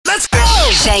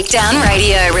Shakedown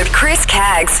Radio with Chris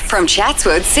Caggs from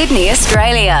Chatswood, Sydney,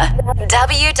 Australia.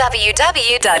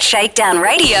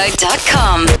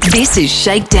 www.shakedownradio.com. This is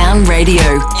Shakedown Radio,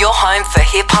 your home for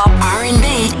hip-hop,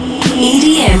 R&B,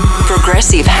 EDM,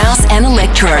 progressive house and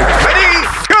electro. Ready,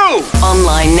 go!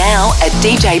 Online now at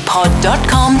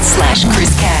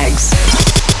djpod.com/Chris Caggs.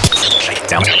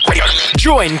 Shakedown Radio.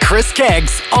 Join Chris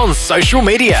Caggs on social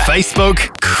media.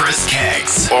 Facebook, Chris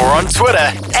Caggs. Or on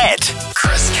Twitter,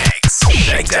 @Chris Caggs.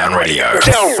 Shakedown Radio.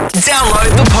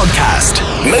 Download the podcast.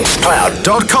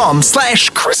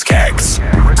 Mixcloud.com/Chris Caggs.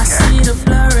 I see the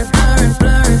blurry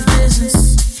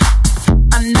visions.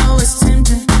 I know it's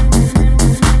tempting.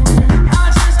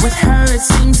 With her it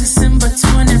seems December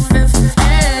 25th.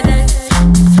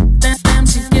 Damn,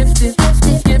 she gifted.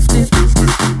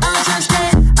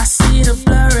 I see the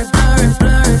blurry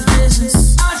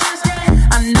visions.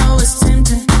 I know it's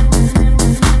tempting.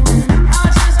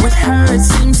 With her it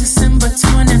seems December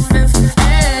 25th.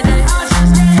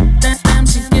 Damn,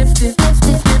 she gifted.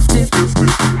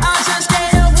 I just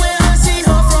can't help when I see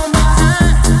her from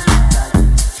behind.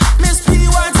 Miss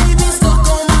PYT be stuck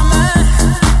on my mind.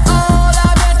 All I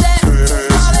bet that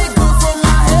probably good for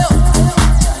my health.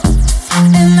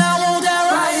 And I want that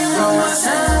right from my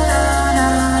side.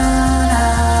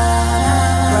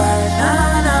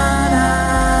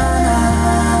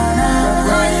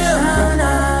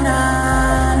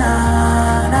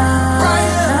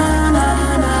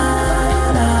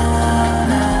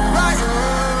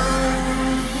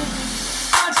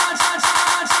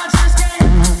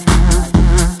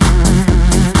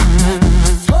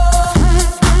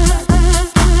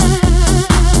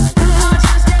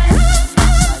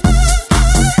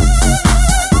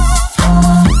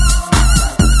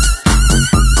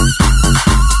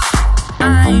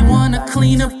 I ain't wanna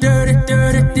clean up dirty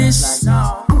dishes,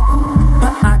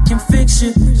 but I can fix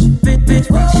it. Fit.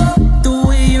 The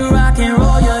way you rock and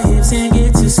roll your hips and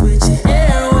get to switch your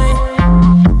airway.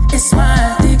 It's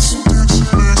my addiction.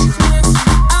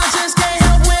 I just can't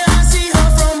help when I see her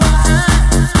from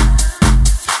behind.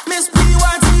 Miss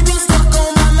PYT be stuck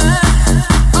on my mind.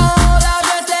 All I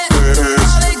bet that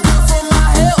probably good for my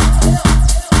health.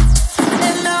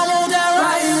 And I want that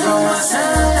right from my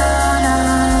side.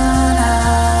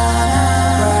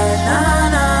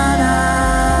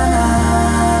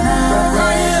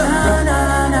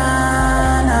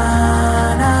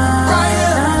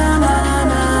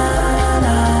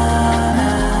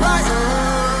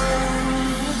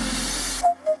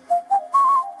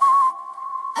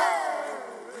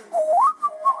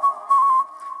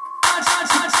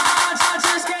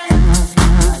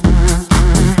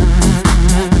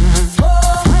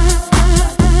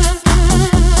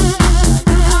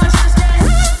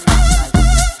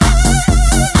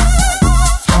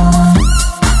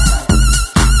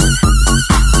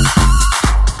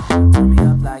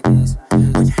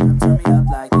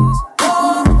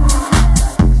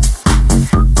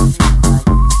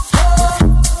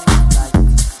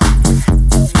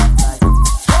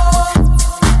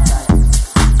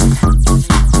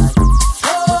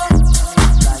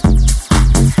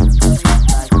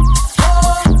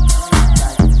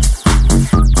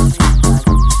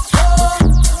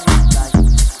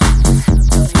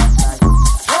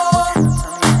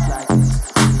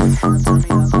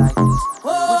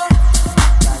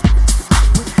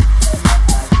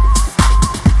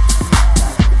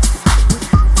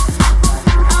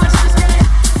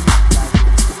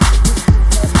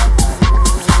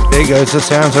 There goes the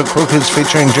sounds of Crookers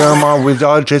featuring Jeremiah with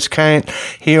I Just Can't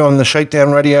here on the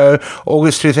Shakedown Radio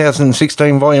August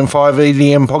 2016 Volume 5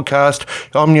 EDM podcast.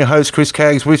 I'm your host Chris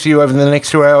Caggs with you over the next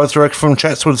 2 hours direct from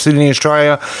Chatswood, Sydney,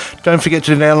 Australia. Don't forget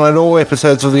to download all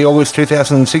episodes of the August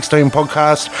 2016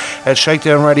 podcast at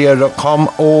shakedownradio.com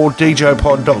or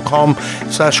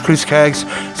djpod.com/Chris Caggs.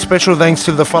 Special thanks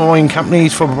to the following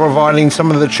companies for providing some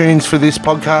of the tunes for this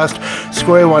podcast: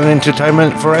 Square One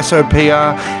Entertainment, Verasso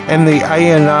PR and the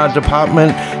A&R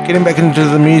department. Getting back into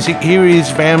the music, here is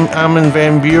Armin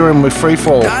van Buren with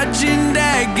Freefall. Dodging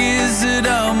daggers at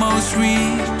almost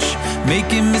reach,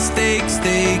 making mistakes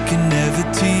they can never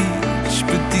teach,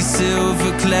 but these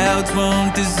silver clouds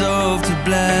won't dissolve to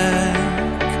black.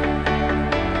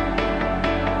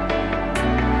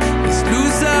 Let's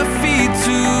lose our feet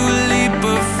to a leap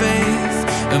of faith,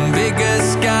 and bigger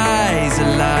skies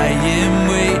are lying in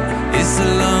wait. It's a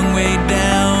long way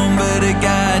down, but I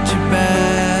got your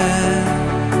back.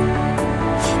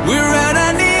 We're out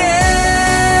on the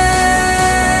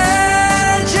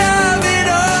edge of it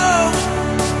all.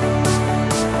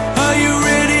 Are you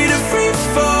ready to free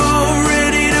fall?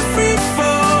 Ready to free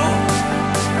fall?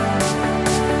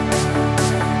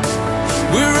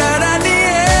 We're out on the edge.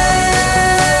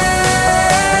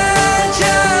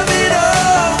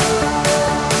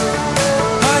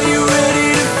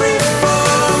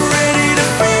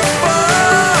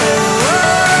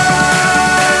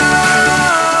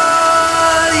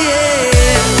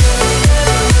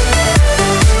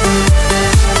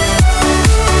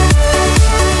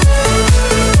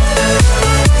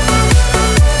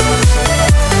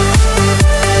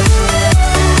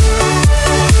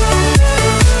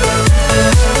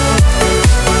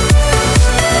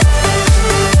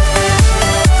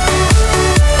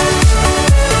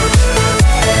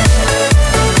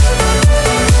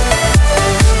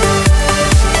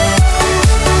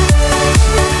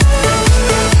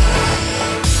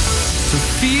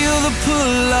 Feel the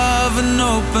pull of an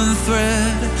open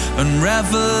thread.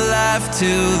 Unravel life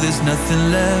till there's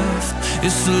nothing left.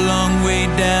 It's a long way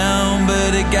down,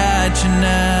 but I got you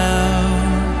now.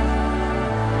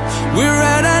 We're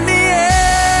right on the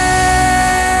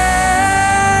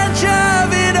edge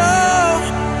of it all.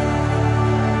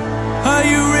 Are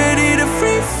you ready to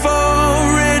free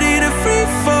fall? Ready to free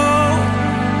fall?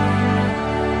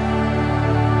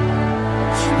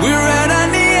 We're right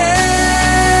on the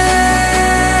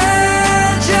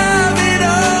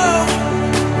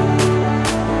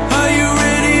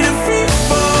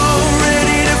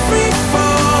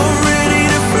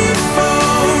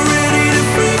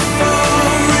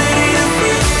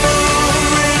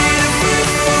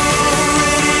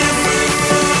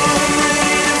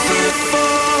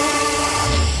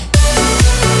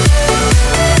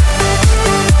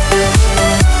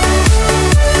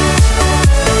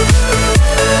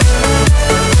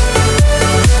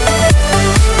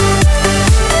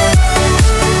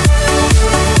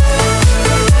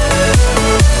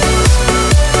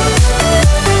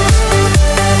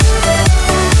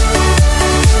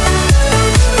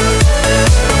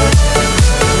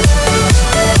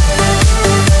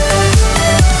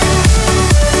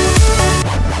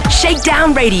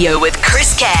Shakedown Radio with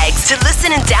Chris Kaggs. To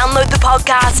listen and download the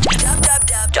podcast,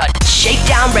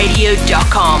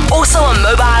 www.shakedownradio.com. Also on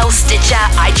mobile, Stitcher,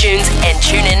 iTunes, and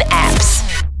TuneIn apps.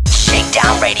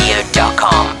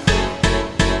 Shakedownradio.com.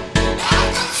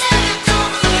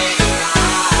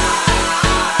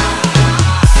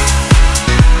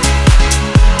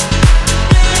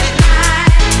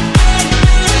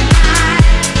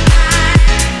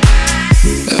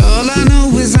 All I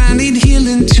know is I need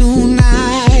healing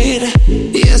tonight.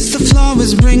 Yes, the floor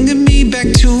is bringing me back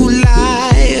to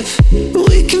life.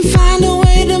 We can find a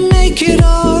way to make it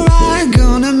alright.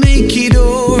 Gonna make it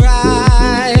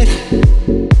alright.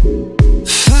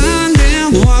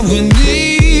 Finding what we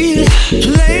need.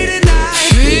 Late at night,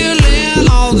 feeling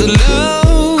all the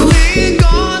love. We're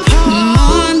gone home.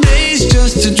 Monday's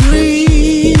just a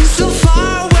dream. So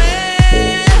far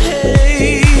away.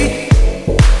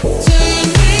 Turn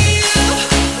me up,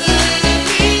 let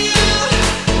me up.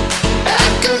 I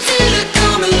can feel it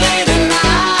coming late at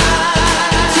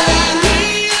night. Turn me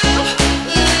up,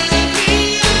 let me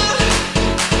up.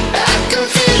 I can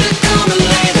feel it coming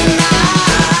late at night.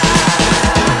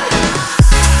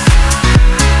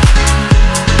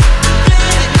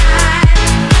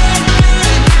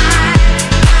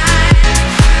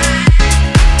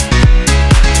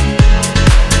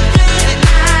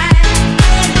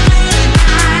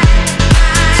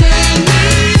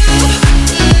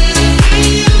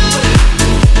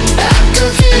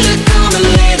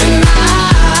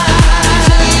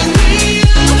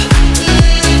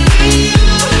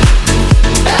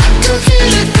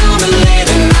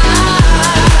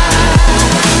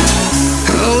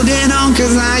 Holding on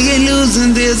 'cause I ain't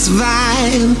losing this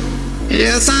vibe.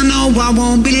 Yes, I know I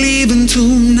won't be leaving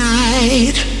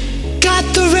tonight.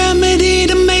 Got the remedy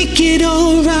to make it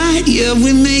alright. Yeah,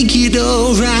 we make it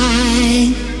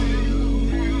alright.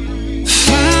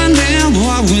 Finding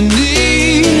what we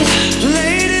need.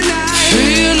 Late at night,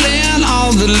 feeling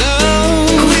all the love.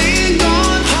 We're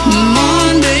gone home.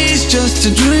 Monday's just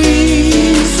a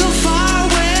dream. So far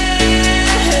away.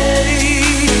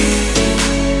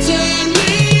 Turn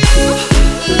me up,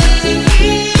 let me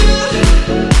up.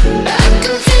 I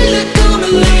can feel it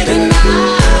coming late at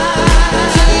night.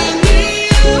 Turn me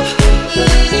up,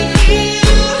 let me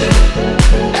up.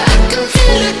 I can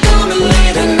feel it coming late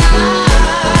at night.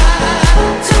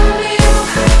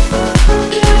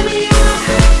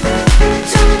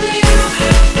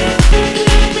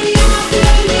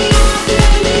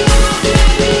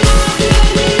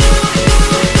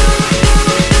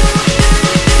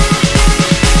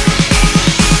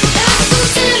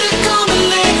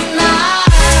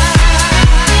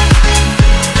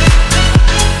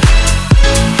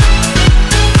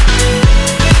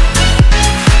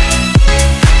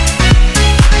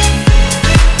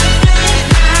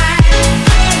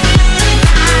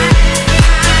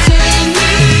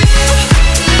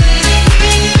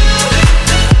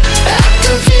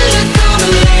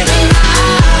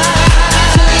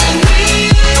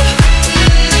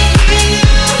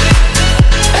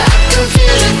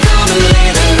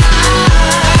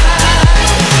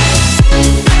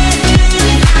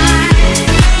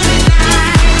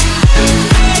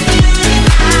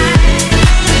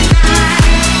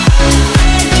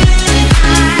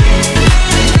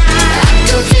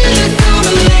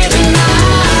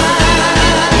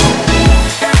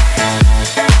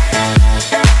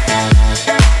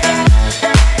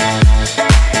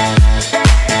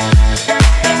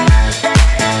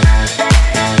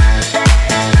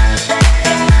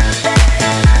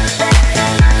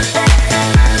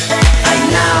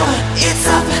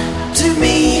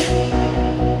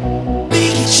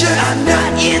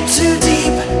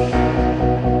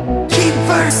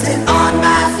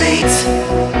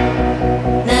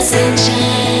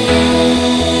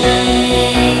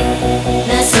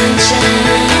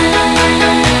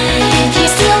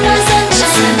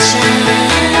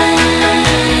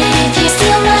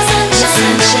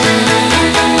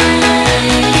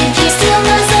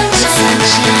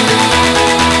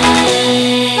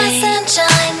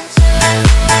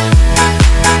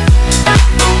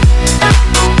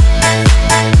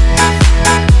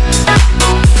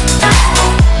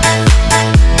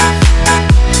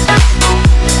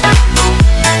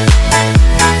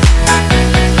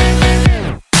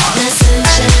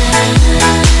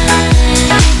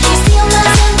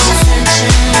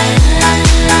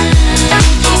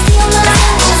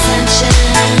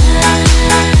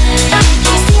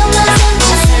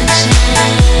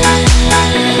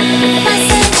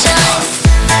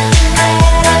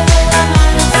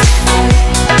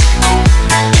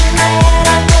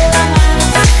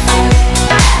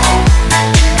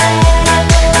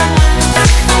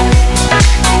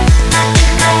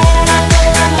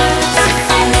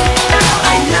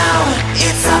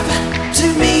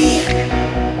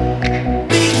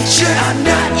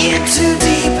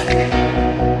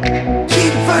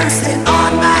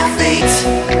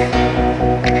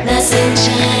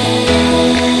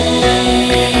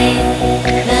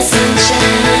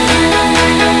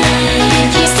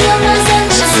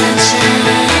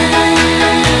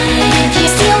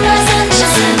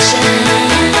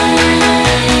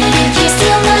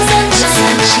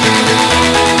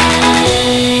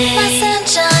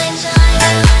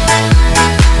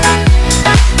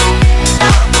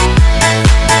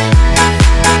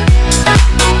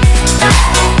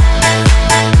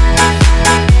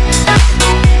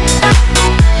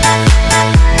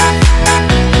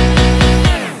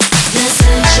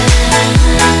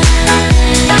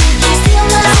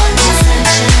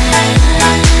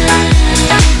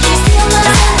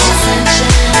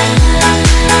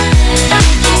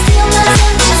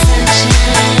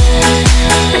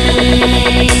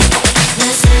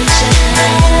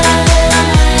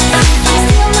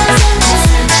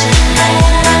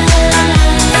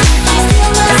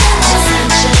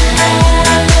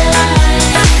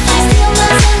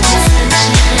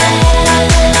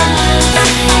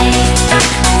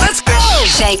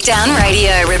 Shakedown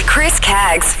Radio with Chris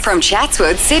Caggs from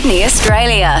Chatswood, Sydney,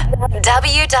 Australia.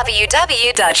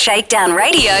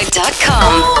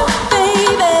 www.shakedownradio.com. Oh,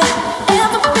 baby,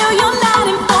 ever feel you're not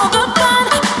in for the fun?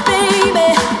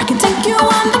 Baby, I can take you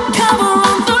undercover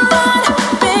on the run.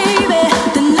 Baby,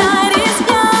 the night is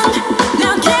young.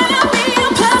 Now can I be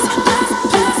your plus,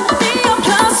 be your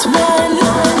plus one?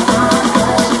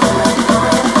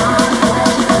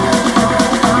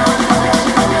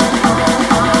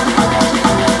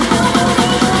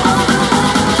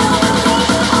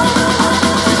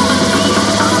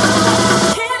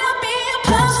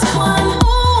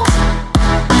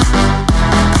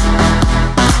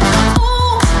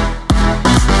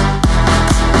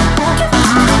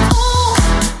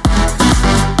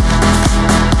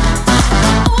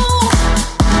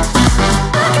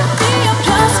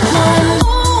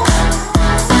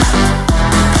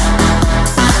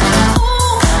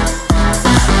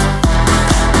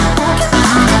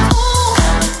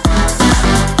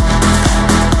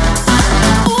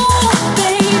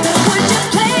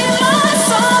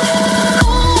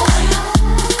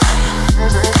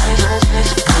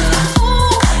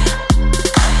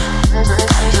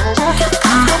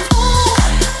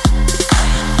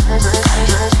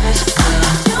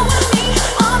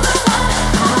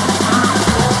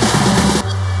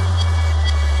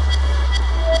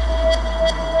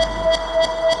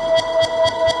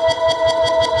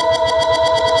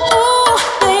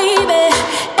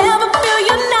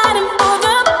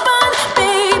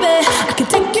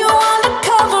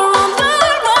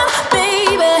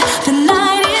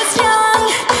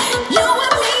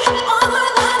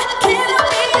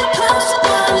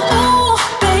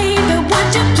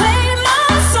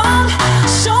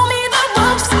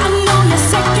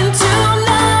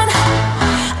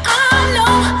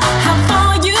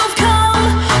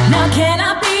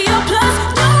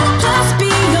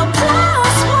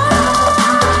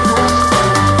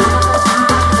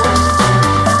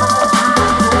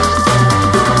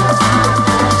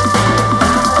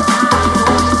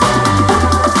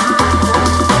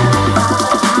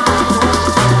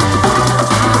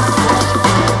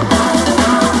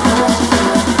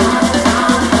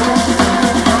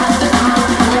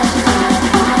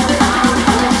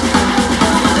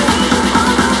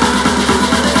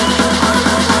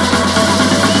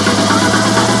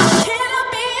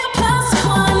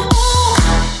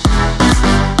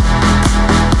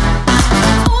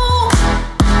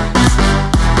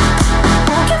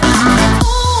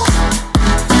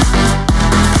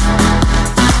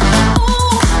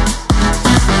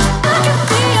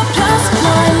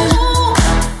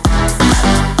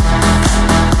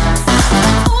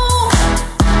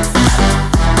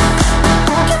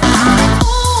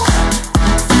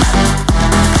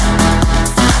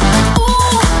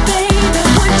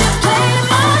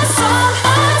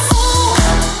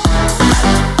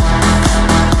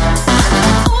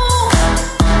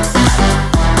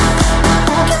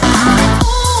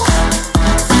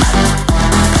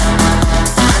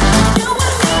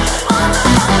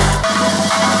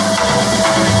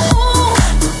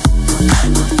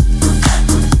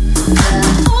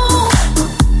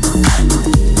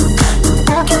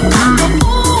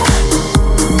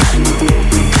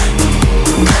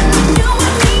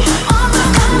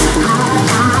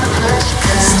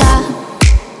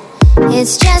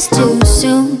 It's just too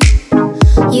soon.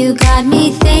 You got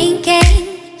me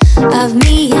thinking of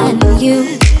me and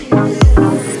you.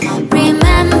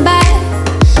 Remember,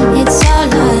 it's all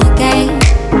a game.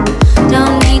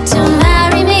 Don't need to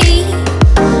marry me,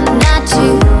 not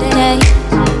today.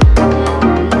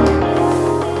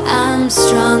 I'm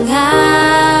strung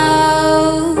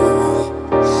out,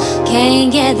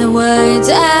 can't get the words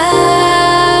out.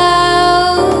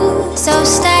 So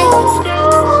stay,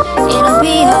 it'll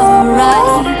be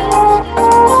alright.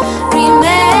 Remember,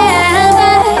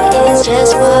 it's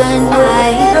just one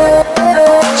night.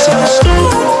 So stay.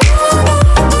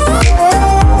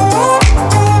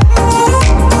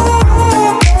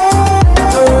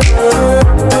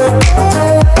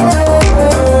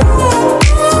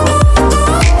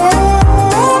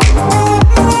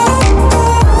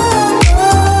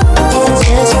 It's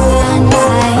just one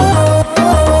night.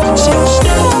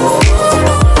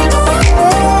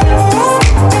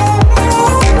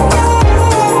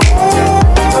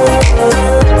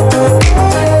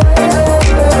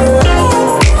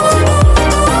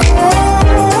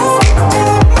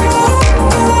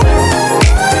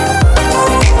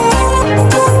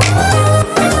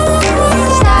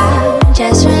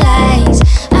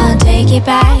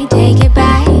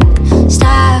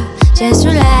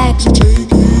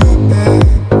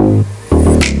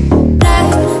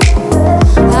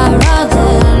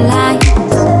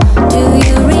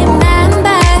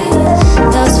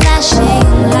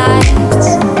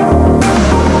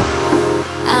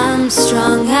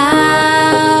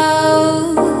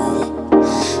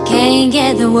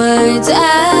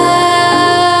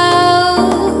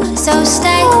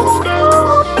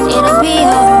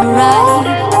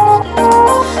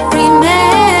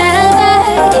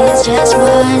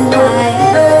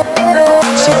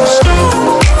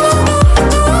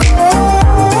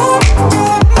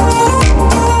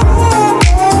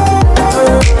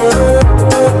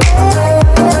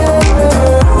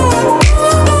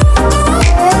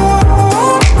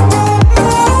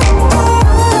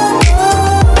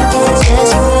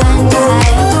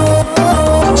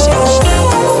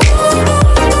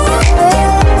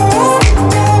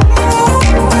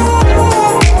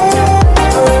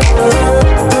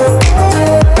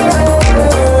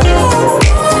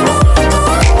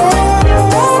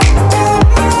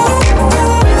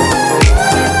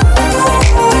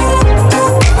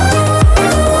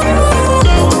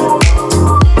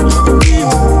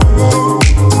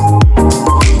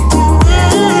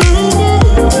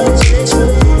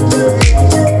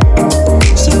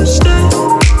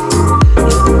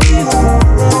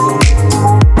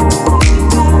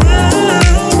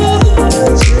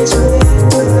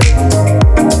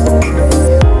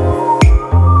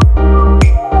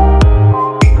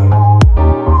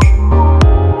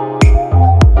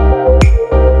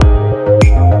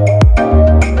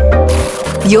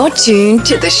 tuned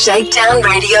to the Shakedown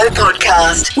Radio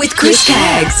podcast with Chris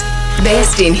Caggs.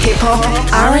 Best in hip-hop,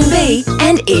 R&B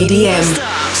and EDM.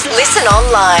 Listen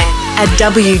online at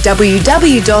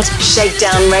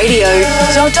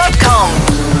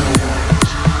www.shakedownradio.com.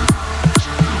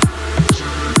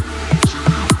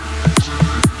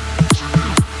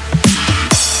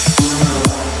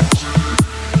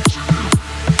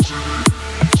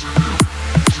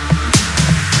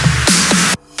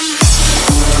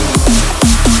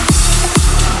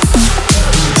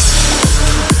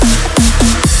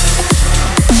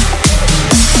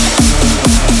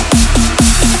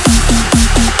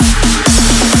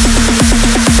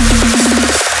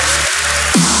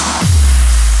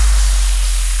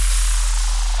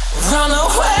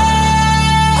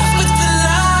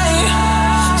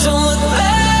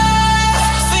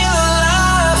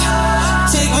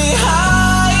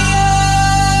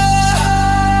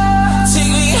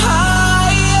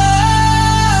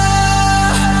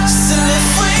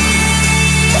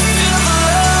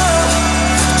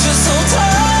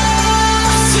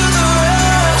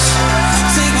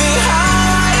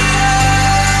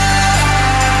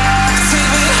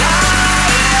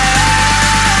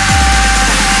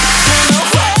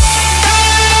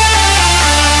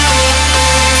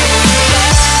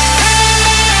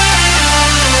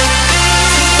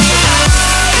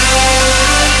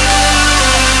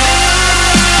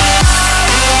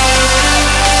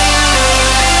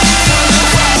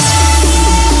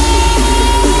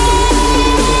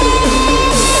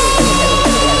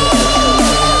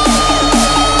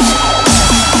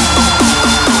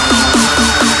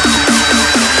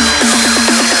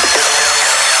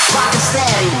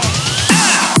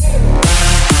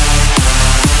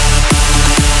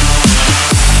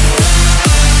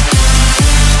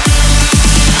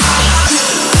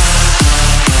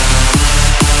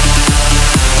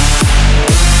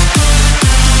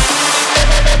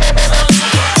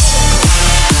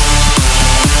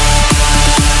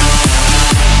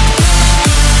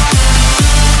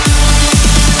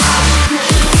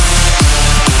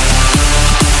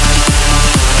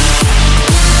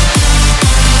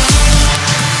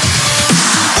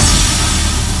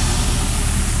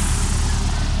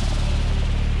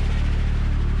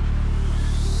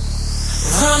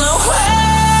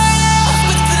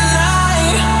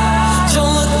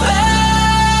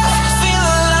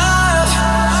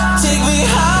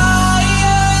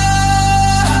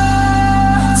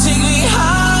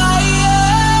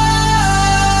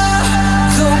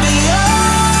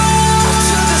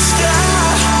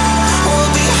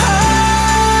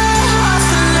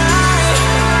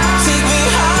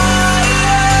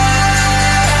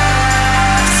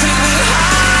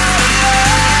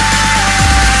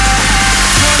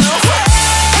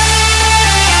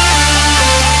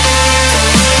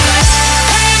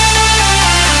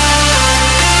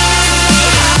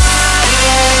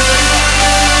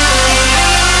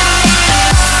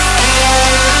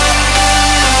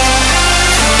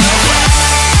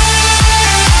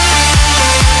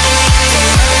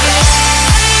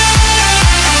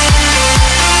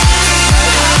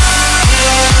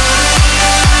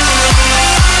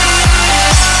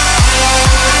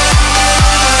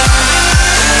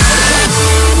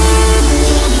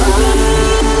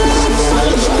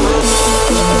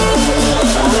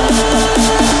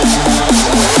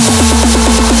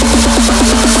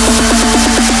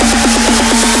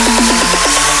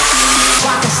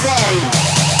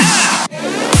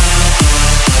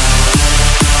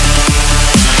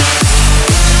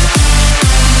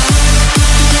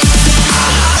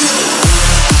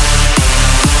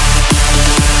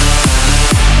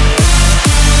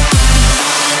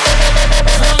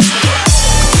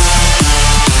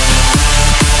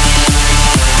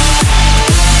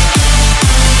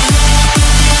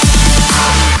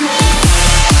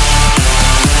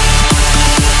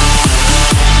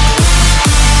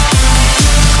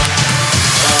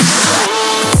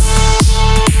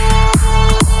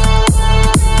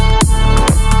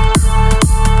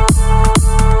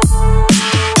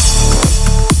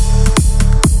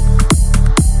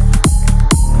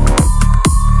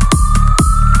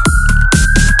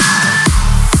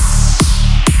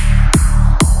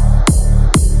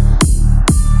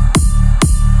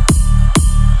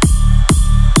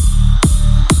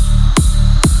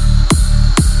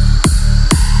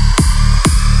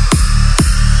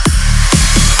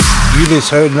 just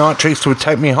heard Nitrix with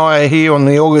Take Me Higher here on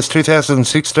the August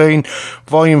 2016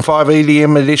 Volume 5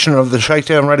 EDM edition of the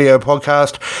Shakedown Radio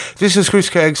podcast. This is Chris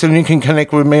Caggs, and you can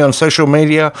connect with me on social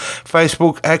media,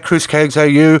 Facebook at Chris Caggs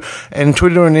AU, and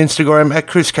Twitter and Instagram at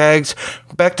Chris Caggs.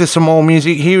 Back to some more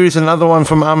music. Here is another one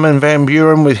from and Van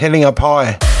Buren with Heading Up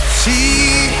High.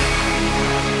 She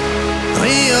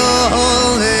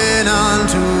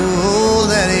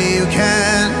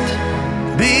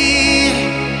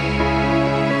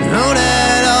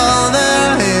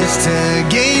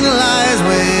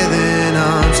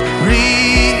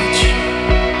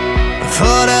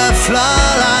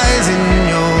flaw lies in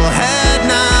your head,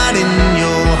 not in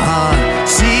your heart.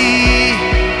 See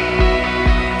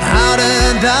how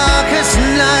the darkest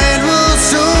night will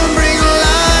soon bring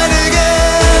light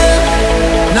again.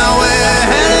 Now we're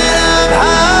heading up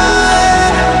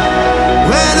high,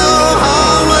 where no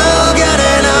harm will get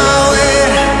in our way.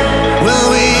 Will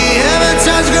we ever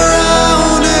touch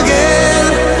ground again?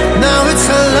 Now it's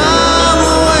a long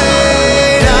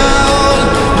way down.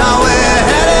 Now we're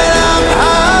headed up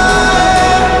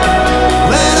high,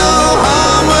 where no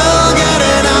harm will get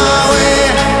in our way.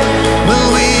 Will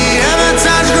we ever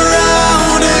touch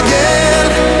ground again?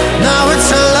 Now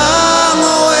it's a long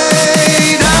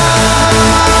way down.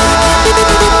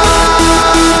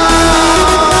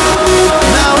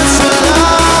 Now it's a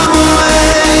long way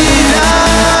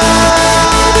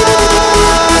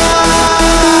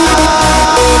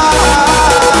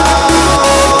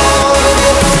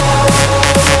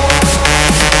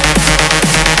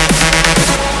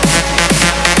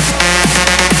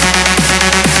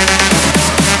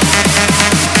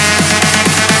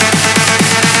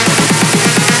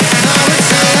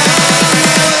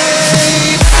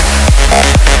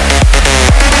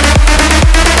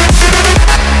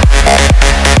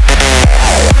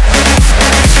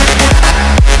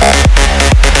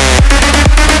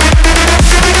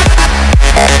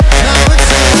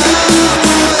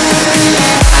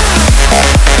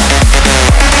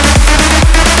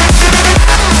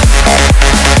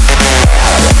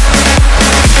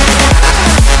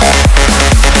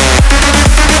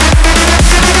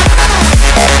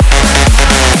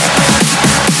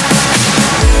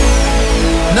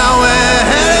Now we're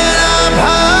headed up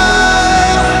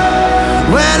high,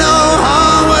 where no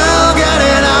harm will get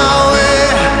in our way.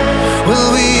 Will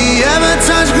we ever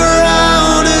touch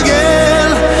ground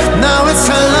again? Now it's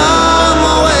a long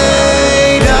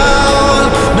way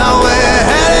down. Now we're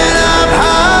headed up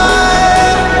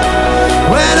high,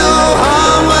 where no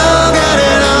harm will get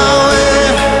in our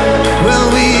way. Will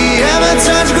we ever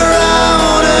touch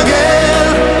ground again?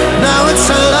 Now it's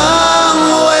a long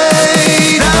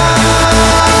way down.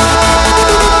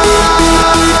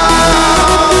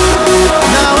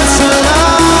 Now it's a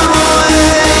long way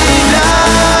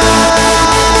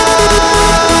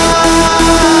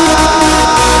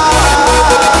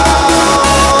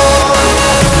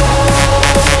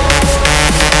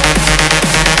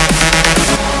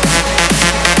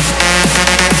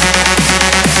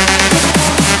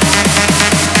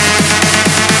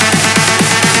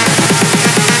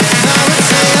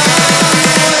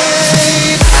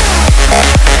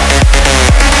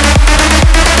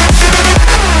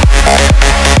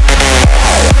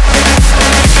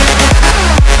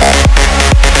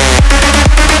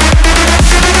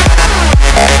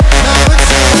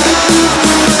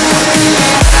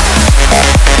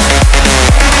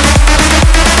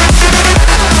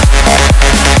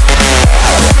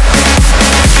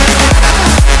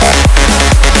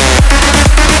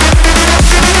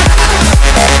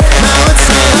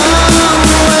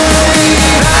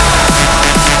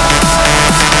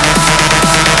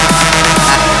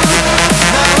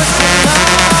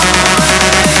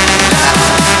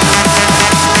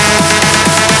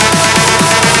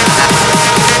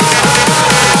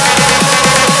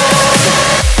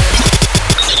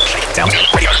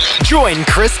Join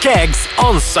Chris Keggs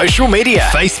on social media.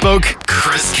 Facebook,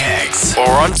 Chris Keggs.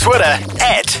 Or on Twitter,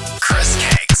 @Chris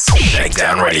Keggs.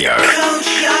 Shakedown Radio.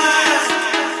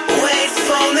 Wait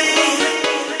for me.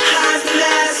 Hard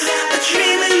glass, a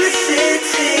dream in the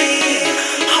city.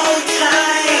 Hold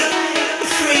tight,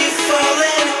 free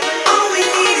falling. All we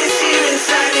need is here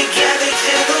inside together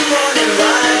till the morning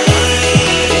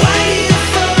light. Why do you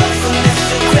fall from this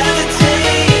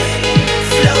gravity?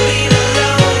 Floating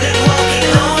alone and walking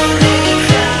on any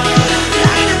cloud.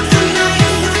 Light up the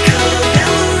night with color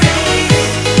memories.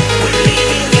 We're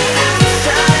leaving you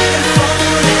outside and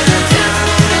falling down.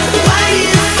 Why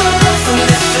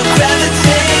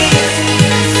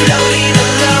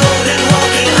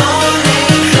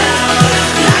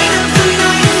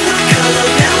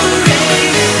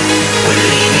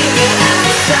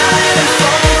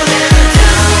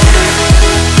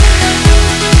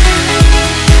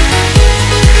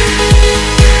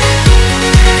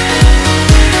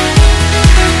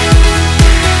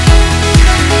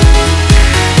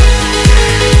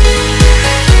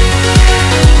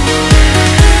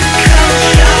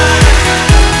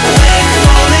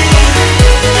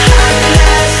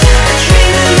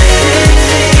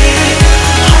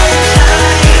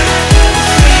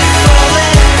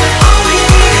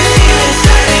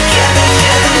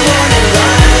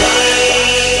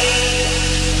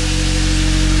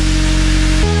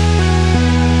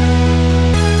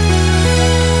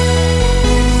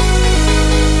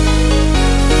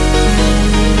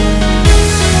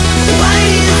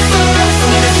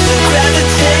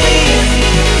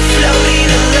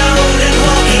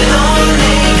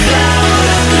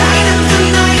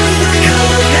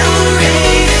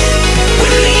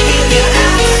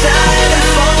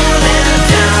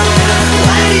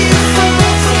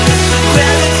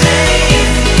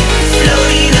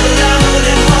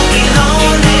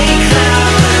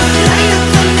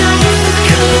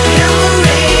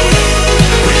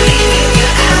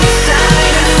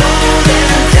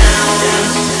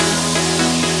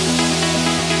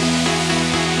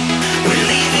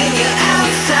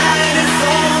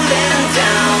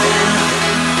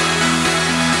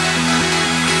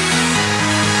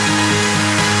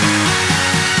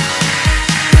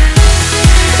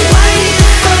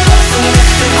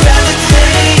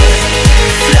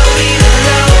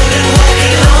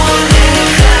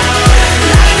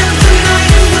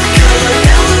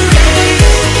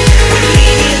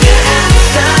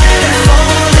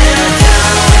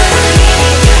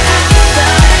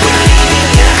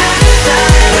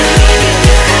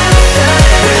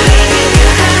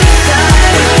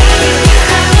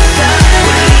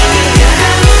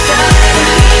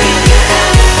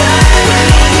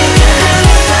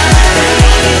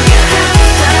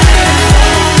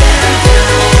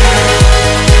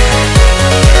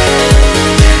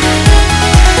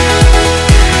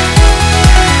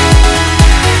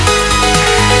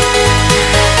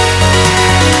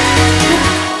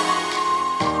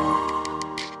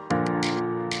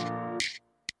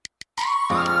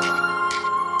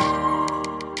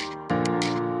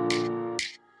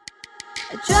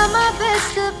try my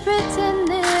best to pretend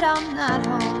that I'm not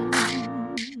home,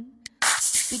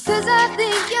 because I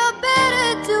think you're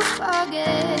better to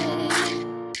forget.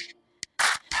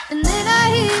 And then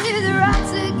I hear the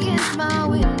rocks against my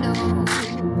window,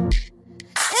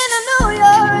 and I know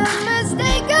you're a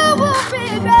mistake I won't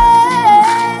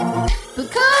regret. But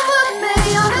come with me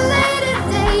on a later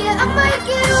day, yeah, I might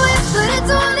get wet, but it's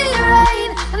only rain.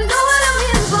 I know what I'm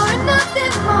in for and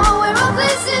nothing more, we're all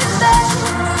placing bets.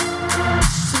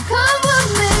 So come with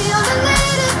me on a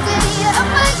later day, yeah, I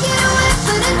might get wet,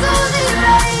 but it's only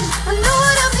rain. I know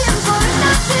what I'm in for and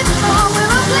nothing more,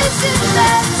 we're all placing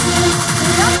bets.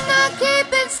 But I'm not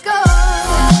keeping score.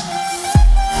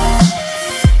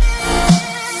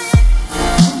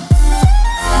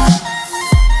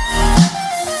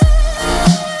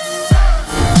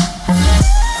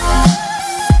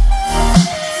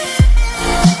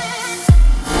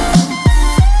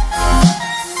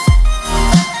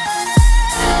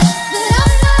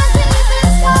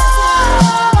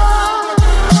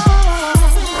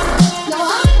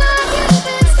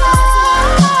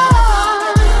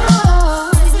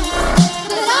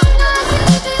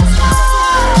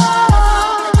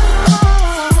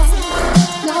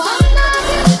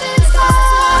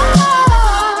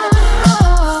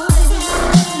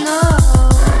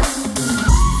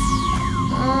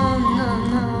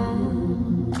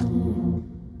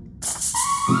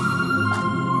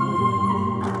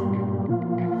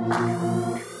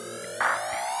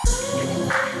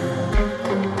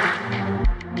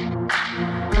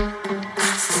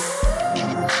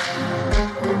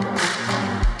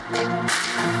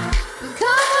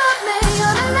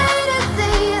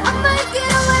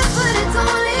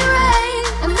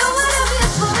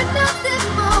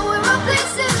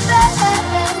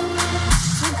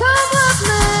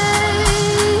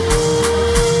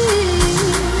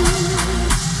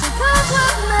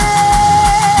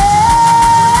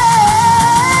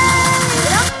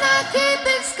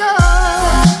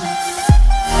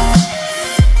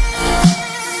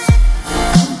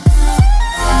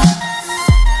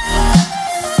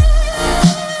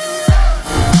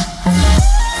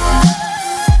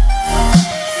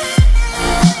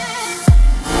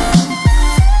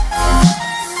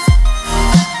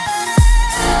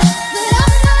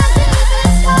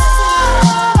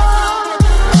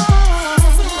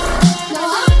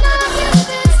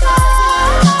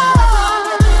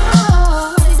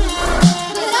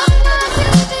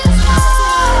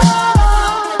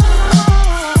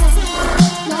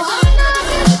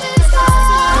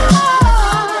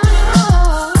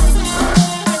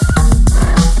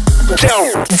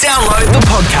 Download the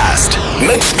podcast.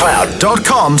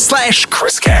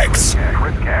 Mixcloud.com/Chris Kaggs.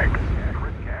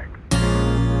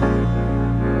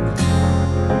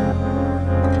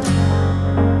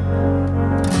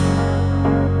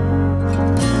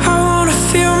 I wanna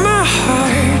feel my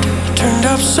heart turned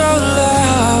up so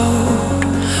loud.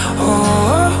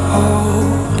 Oh, oh,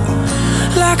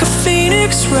 like a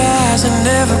phoenix rising,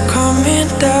 never coming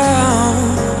down.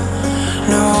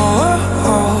 No,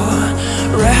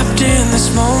 wrapped in this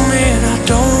moment, I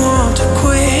don't want to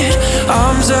quit.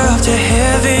 Arms up to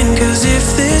heaven, 'cause if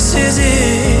this is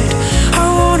it, I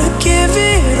wanna give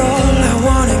it all, I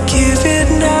wanna give it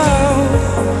now.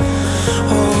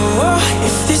 Oh,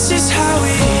 if this is how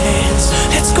it ends,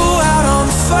 let's go out on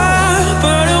fire,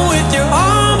 burning with your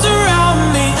arms around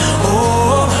me.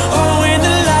 Oh, oh, when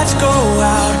the lights go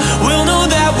out, we'll know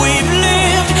that we've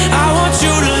lived. I want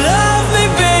you to love me,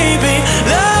 baby,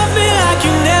 love me like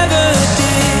you never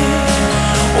did.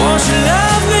 Won't you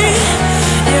love me?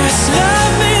 Yes,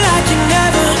 love me like you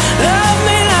never, love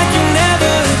me like you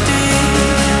never did.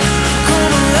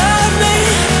 Come on, love me.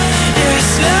 Yes,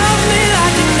 love me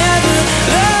like you never,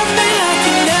 love me like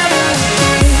you never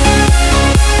did.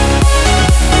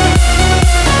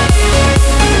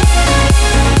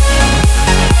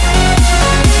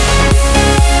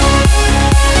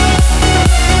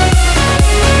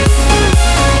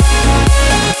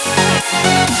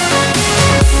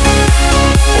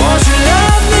 Won't you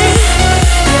love me?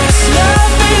 Yes,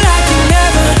 love me like you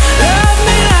never, love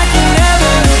me like you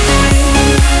never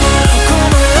did. Come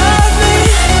on, love me.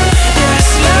 Yes,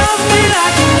 love me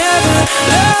like you never,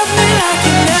 love me like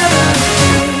you never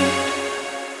did.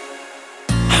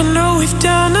 I know we've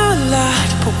done a lot,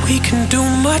 but we can do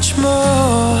much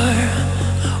more.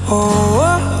 Oh,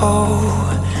 oh,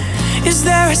 oh. Is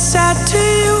there a side to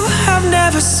you I've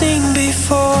never seen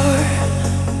before?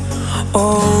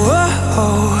 Oh, oh,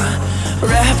 oh,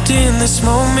 wrapped in this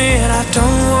moment, I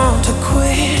don't want to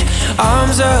quit.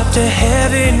 Arms up to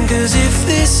heaven, 'cause if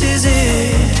this is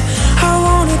it, I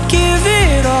wanna give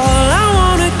it all, I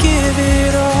wanna give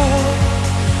it all.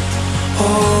 Oh,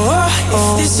 If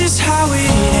this is how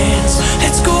it ends,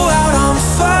 let's go out on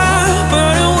fire,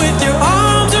 burning with your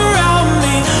arms around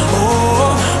me.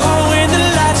 When the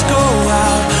lights go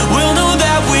out, we'll know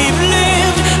that we've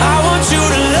lived. I want you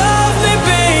to love me,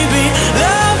 baby,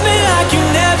 love me like you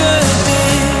never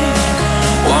did.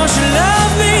 Won't you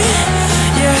love me?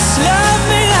 Yes, love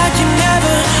me like you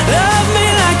never, love me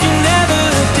like you never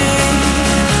did.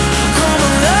 Come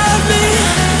on, love me.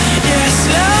 Yes,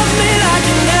 love me like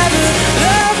you never,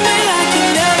 love me like you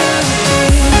never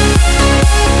did.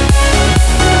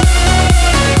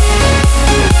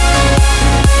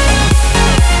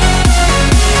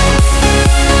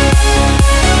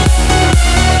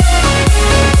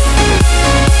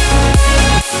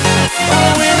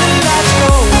 When the lights go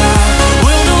out,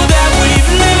 we'll know that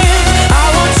we've lived. I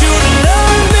want you to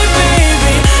love me,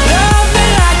 baby, love me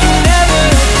like you never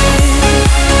did.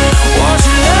 Won't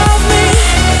you love me?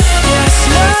 Yes,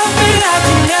 love me like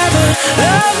you never,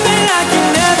 love me like you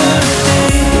never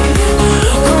did.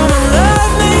 Come on,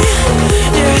 love me.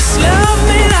 Yes, love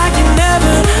me like you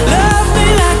never, love me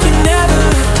like you never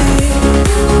did.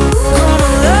 Come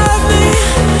on, love me.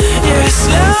 Yes,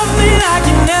 love me like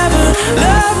you never,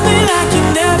 love me like you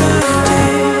never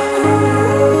did.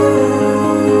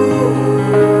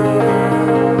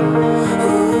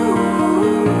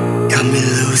 Got me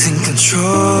losing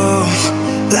control,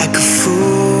 like a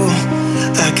fool,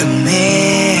 like I'm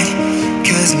mad,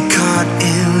 'cause I'm caught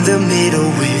in the middle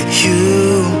with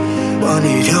you. Want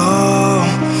it all,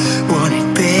 want it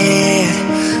bad,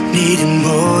 needing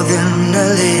more than a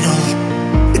little.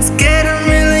 It's getting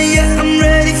real, yeah, I'm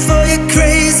ready for you,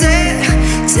 crazy.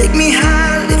 Take me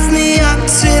high, lift me up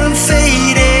till I'm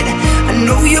faded. I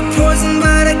know you're poison,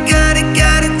 but I gotta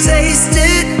taste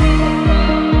it.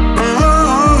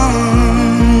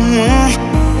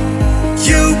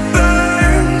 You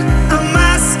burn on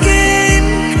my skin,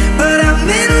 but I'm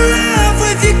in love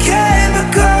with your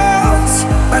chemicals.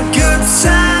 My good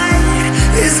side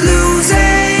is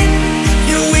losing.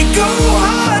 Yeah, we go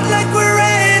hard like we're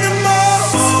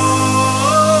animals.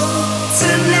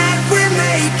 Tonight we're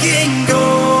making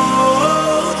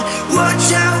gold. Watch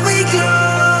how we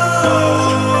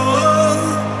glow.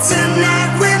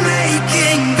 Tonight we're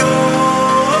making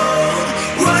gold.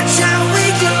 Watch how we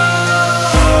glow.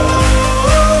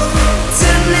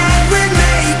 Tonight we're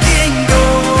making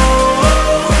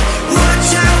gold. Watch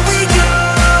how we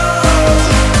glow.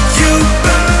 You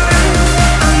burn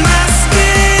on my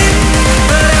skin,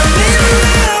 but I'm in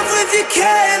love with your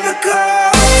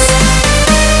chemicals.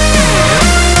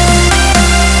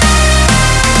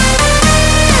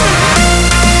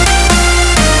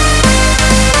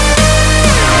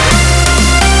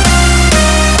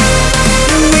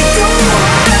 We go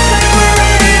hard like we're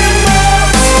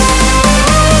animals.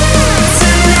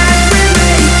 Tonight we're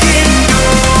making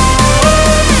gold.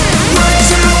 Watch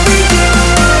how we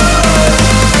glow.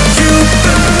 You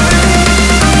burn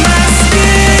on my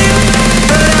skin,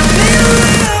 but I'm in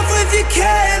love with your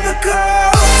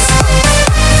chemicals.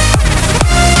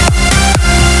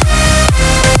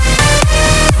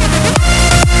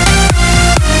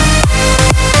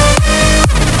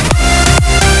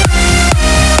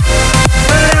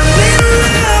 But I'm in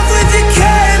love with your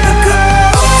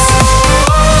chemicals.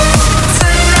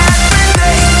 Tonight we're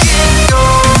making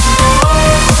gold.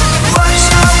 Watch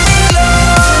how we glow.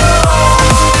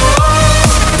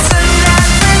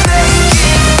 Tonight we're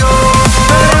making gold.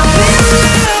 But I'm in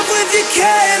love with your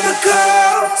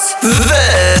chemicals.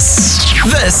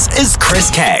 This is Chris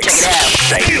Kaggs.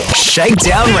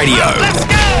 Shakedown Radio.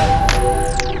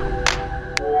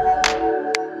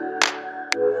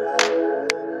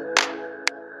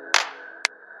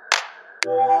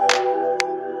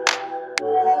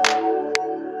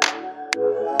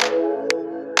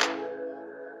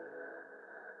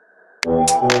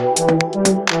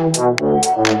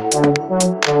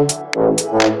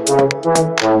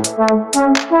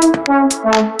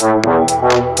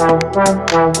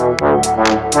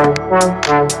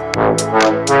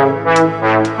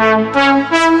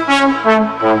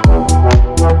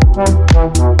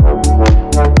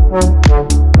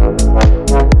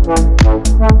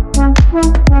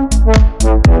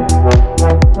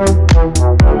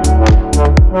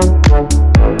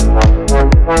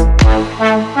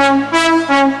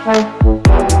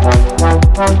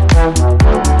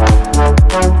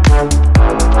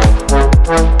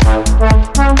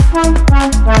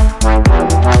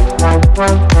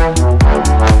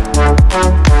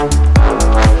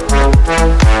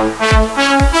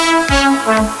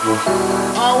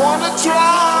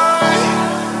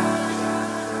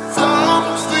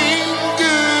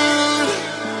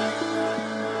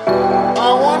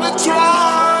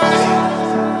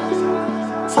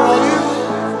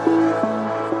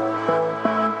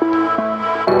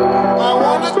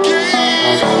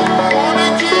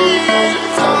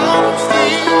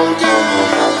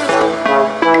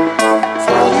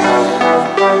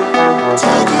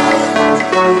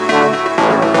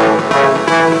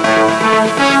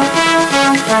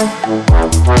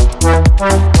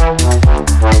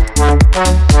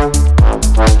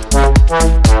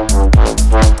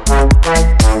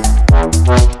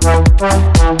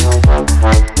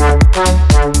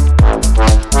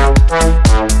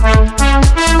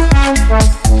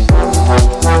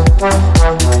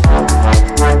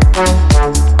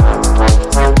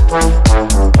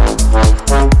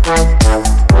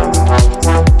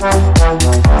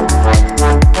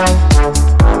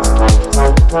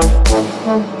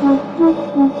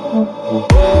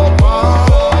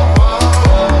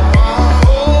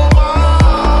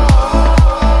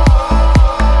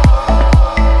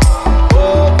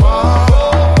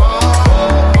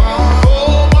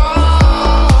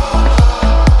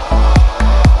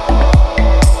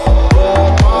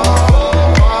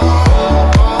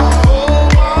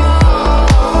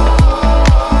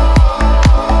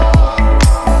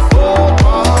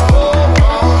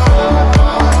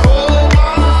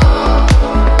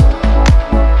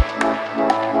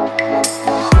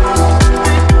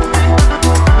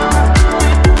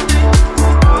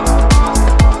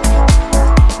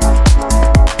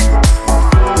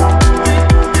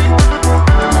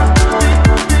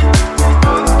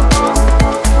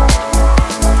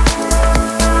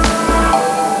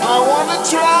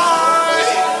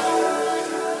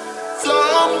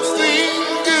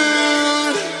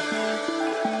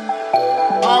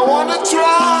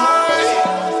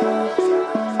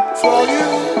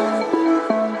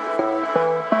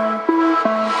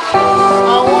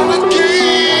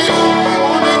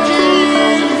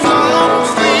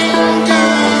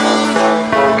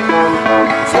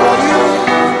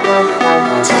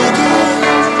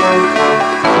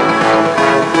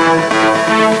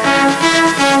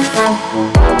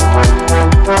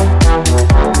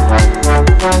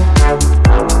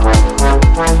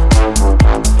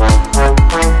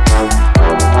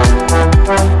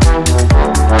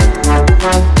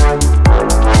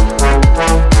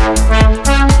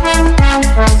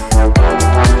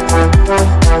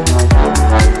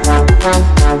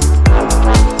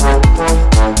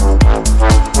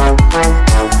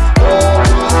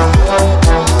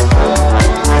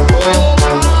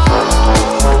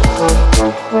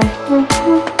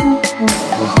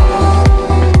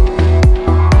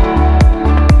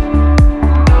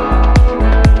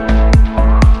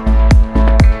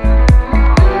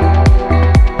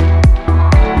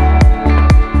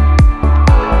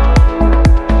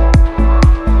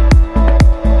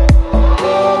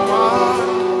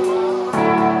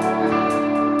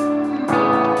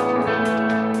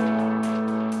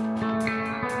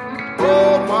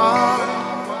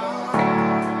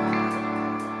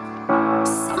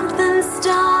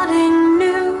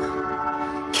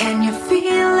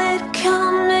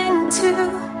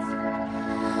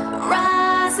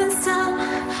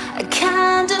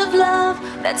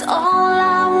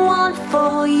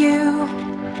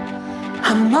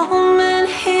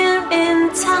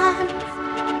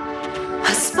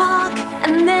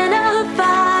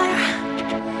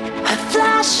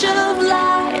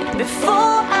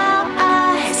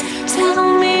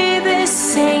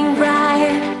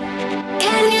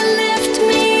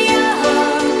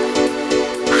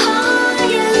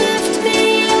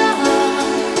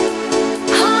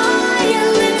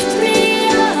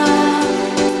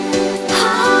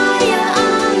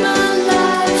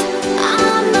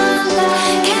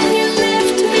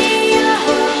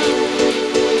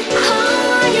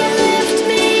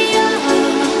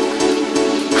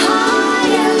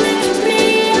 Higher, lift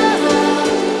me up.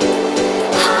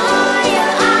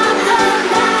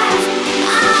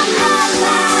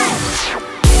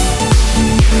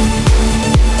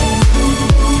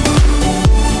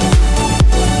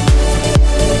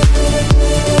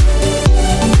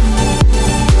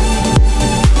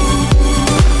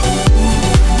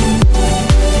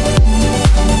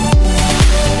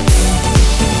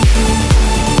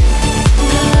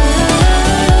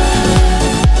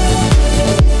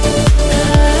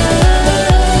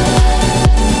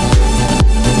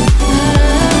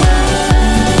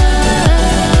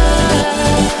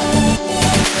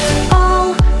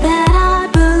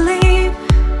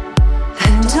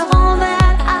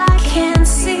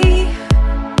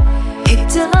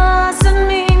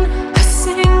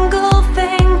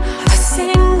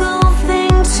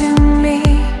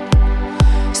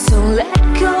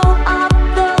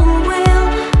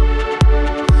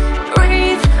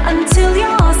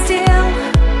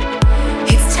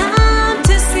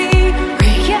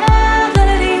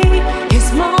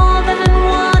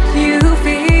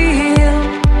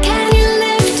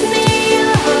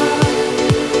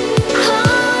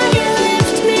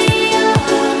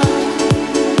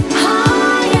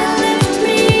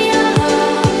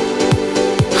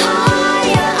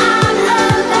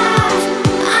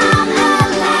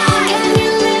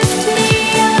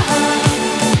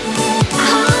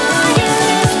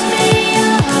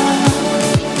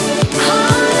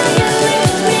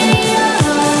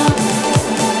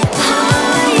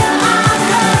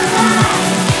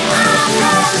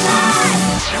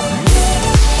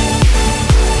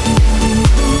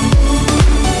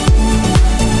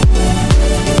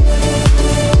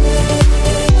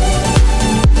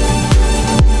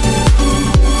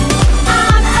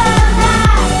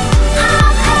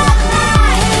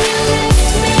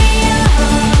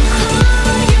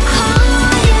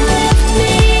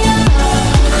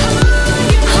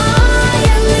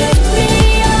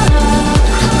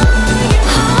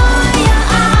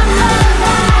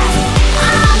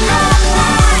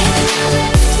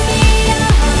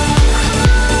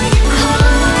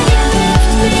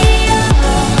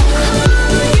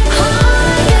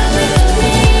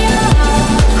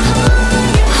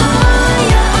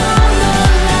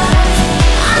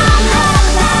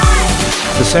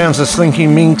 sounds of Slinky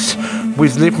Minx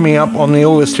with Lift Me Up on the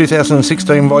August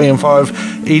 2016 Volume 5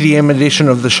 EDM edition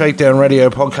of the Shakedown Radio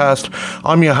podcast.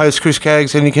 I'm your host, Chris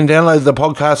Caggs, and you can download the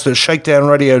podcast at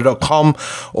shakedownradio.com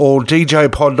or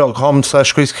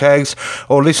djpod.com/Chris Caggs,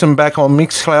 or listen back on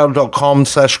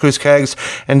mixcloud.com/Chris Caggs,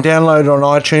 and download on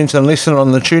iTunes and listen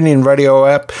on the TuneIn Radio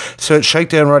app. Search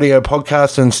Shakedown Radio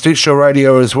podcast and Stitcher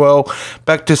Radio as well.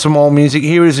 Back to some more music.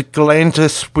 Here is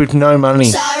Galantis with No Money.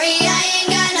 Sorry, I ain't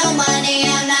got no money.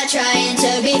 I'm not trying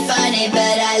to be funny, but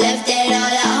I left it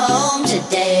all at home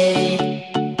today.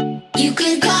 You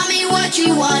can call me what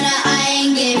you wanna. I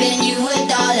ain't giving you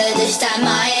 $1 this time.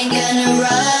 I ain't gonna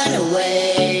run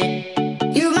away.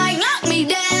 You might knock me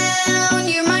down,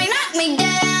 you might knock me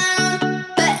down,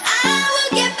 but I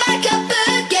will get back up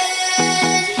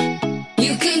again.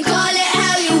 You can call it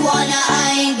how you wanna.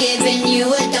 I ain't giving you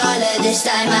 $1 this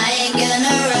time. I ain't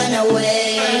gonna run away.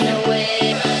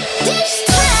 This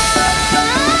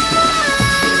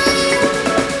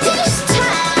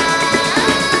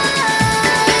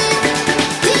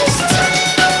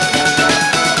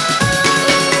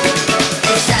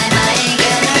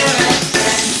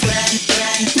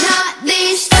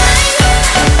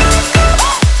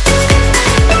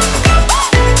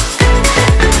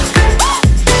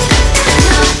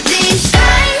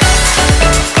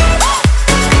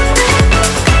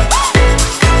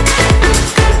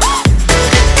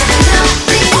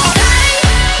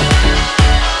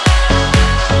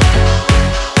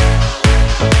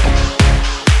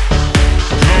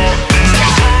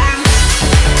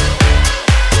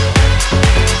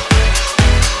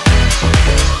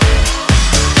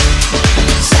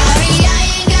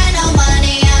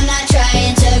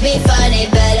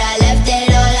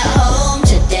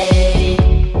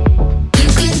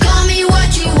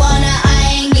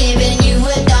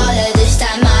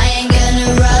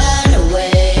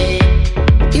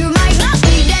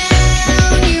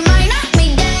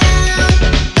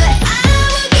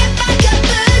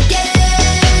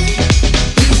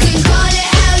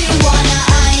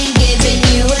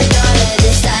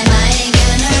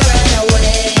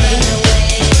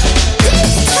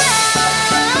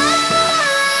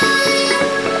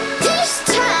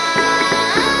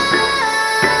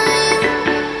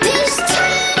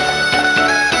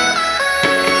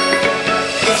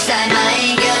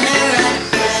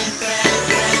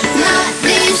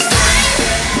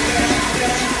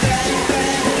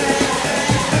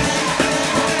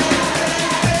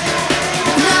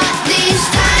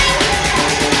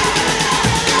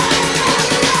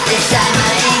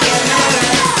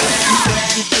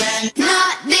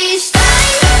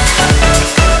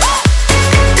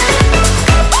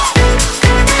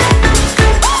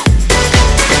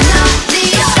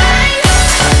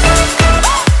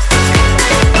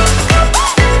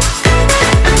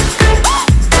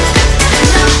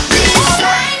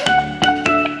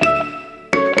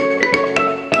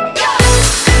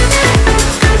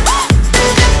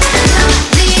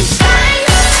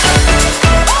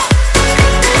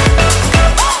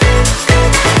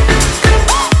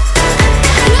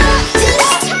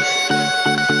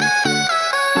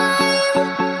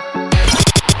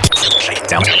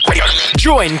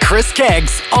Join Chris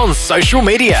Caggs on social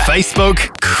media. Facebook,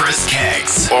 Chris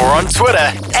Caggs. Or on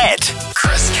Twitter,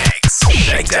 @Chris Caggs.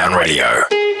 Shakedown Radio.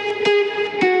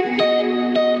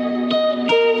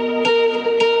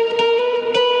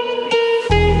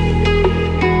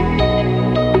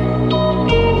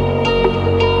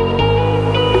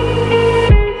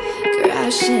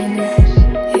 Crashing,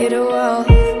 hit a wall.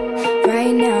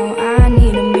 Right now, I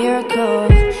need a miracle.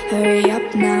 Hurry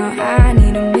up now, I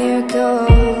need a miracle.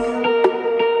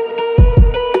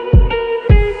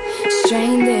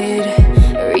 Stranded,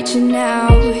 reaching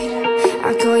out.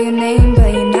 I call your name, but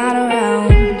you're not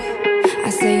around. I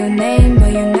say your name,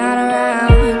 but you're not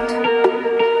around.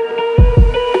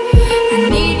 I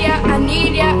need ya, I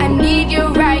need ya, I need you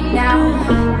right now.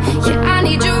 Yeah, I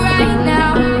need you right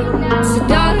now. So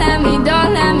don't let me down.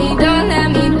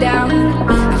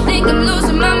 I think I'm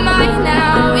losing my mind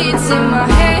now. It's in my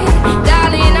head,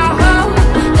 darling, I hope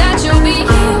that you'll be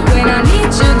here when I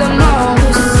need you the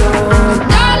most. So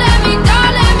don't let me down.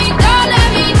 Don't let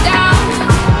me down.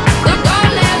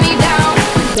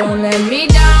 Don't let me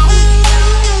down.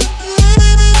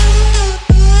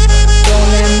 Don't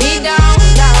let me down.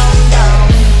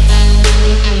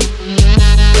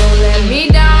 Don't let me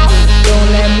down. Don't let me down. Don't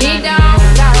let me down.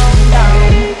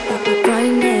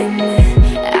 Running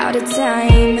out of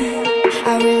time. I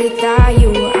really thought you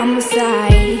were on my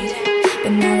side,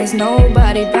 but now there's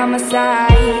nobody by my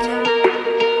side.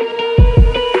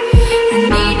 I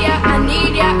need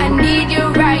ya, I need you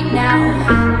right now.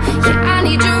 Yeah, I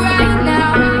need you right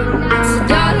now. So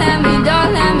don't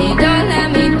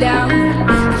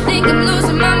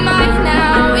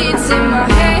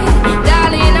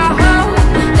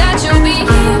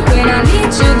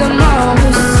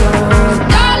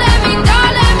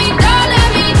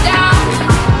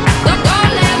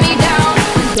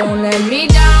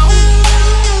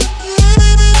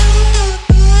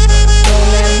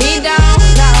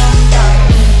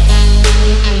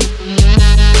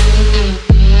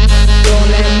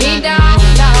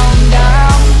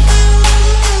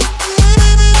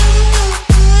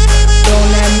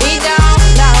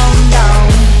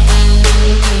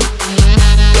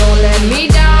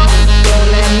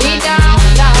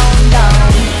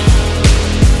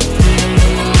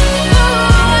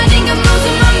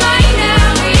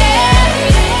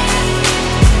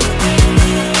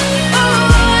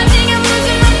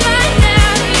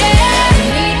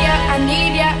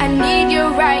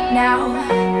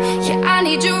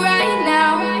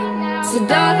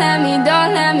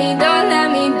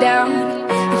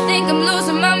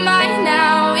losing my mind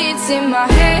now. It's in my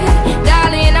head,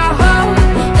 darling. I hope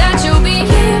that you'll be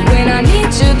here when I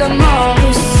need you the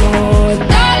most. So don't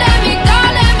let me,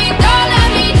 don't let me, don't let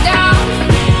me down.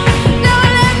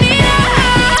 Don't let me down.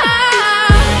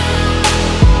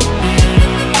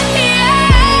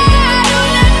 Yeah,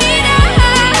 don't let me down.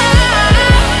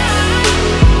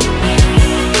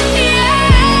 Yeah,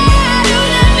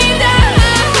 don't let me down.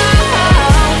 Don't let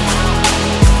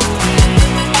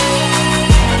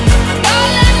me down. So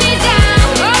don't let me down.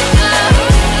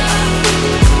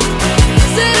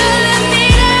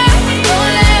 Don't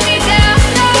let me down.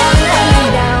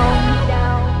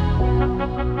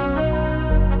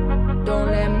 Don't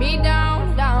let me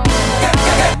down. Down.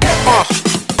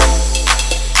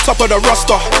 Top of the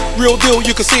roster, real deal,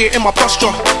 you can see it in my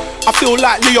posture. I feel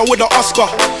like Leo with an Oscar.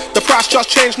 The price just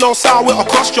changed, no sound with a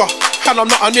cost ya. And I'm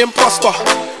not an imposter.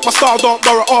 My style don't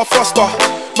borrow or foster.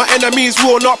 My enemies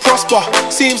will not prosper.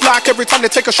 Seems like every time they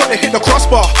take a shot they hit the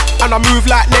crossbar. And I move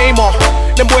like Neymar.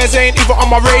 Them boys ain't even on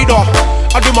my radar.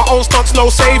 I do my own stunts, no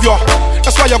savior.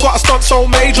 That's why I got a stunt so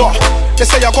major. They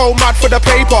say I go mad for the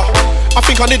paper. I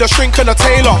think I need a shrink and a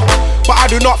tailor, but I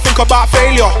do not think about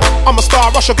failure. I'm a star,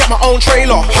 I should get my own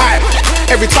trailer. Hype,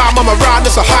 every time I'm around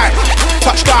it's a hype.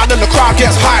 Touchdown and the crowd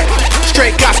gets hype.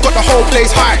 Straight gas got the whole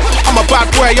place hype. I'm a bad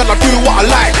boy and I do what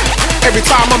I like. Every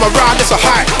time I'm around it's a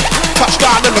hype.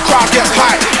 Touchdown and the crowd gets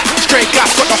hype. Straight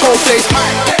gas got the whole place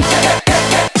hype.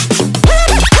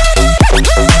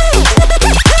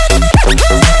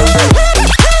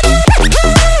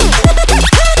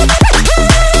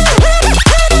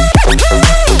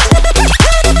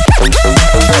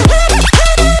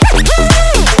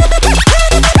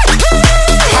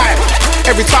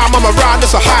 Every time I'm around,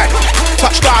 it's a hype.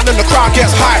 Touchdown and the crowd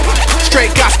gets hype.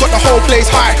 Straight gas got the whole place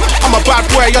hype. I'm a bad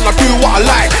boy and I do what I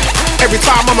like. Every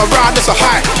time I'm around, it's a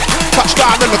hype.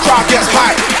 Touchdown and the crowd gets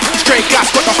hype. Straight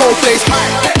gas got the whole place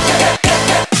hype.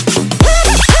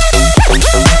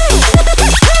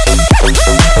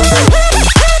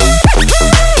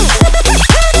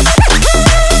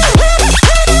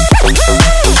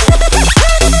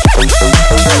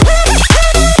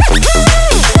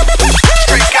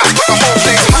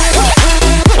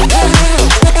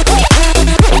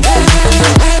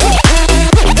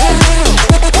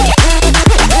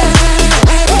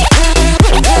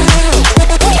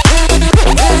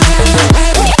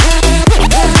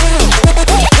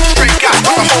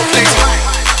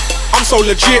 So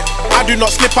legit, I do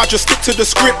not slip, I just stick to the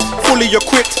script. Fully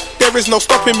equipped, there is no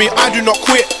stopping me, I do not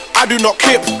quit, I do not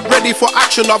kip. Ready for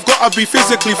action, I've gotta be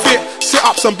physically fit.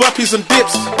 Sit-ups and burpees and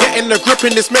dips, getting the grip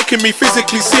and it's making me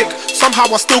physically sick.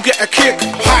 Somehow I still get a kick,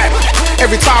 hype.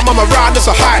 Every time I'm around it's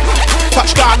a hype.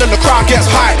 Touchdown and the crowd gets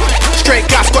hype.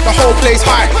 Straight gas got the whole place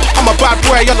hype. I'm a bad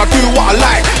boy and I do what I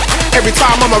like. Every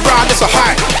time I'm around it's a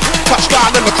hype.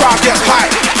 Touchdown and the crowd gets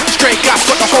hype. Straight gas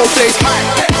got the whole place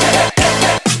hype.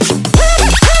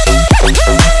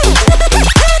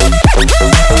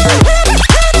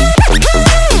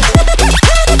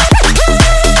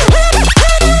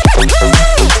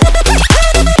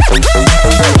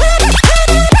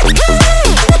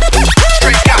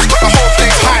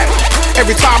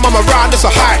 Every time I'm around it's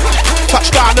a hype.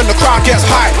 Touchdown and the crowd gets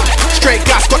hype. Straight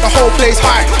gas got the whole place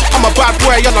hype. I'm a bad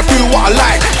boy and I do what I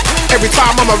like. Every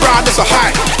time I'm around it's a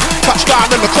hype.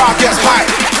 Touchdown and the crowd gets hype.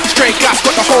 Straight gas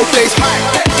got the whole place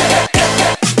hype.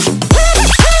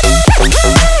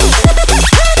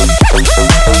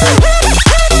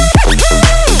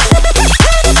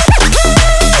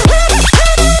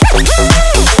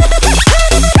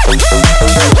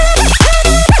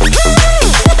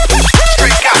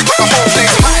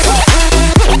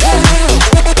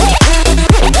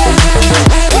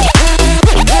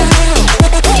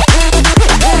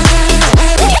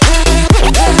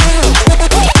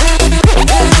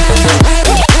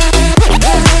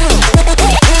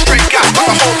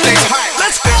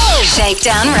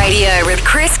 Shakedown Radio with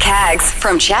Chris Caggs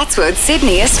from Chatswood,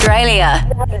 Sydney, Australia.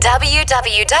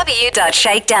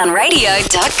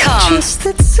 www.shakedownradio.com. Just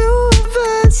the two of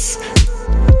us,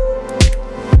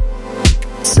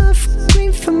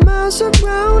 suffering for miles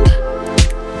around,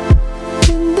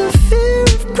 in the fear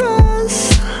of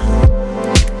press,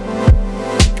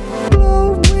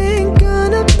 blowing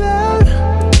gun about.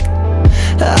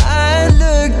 I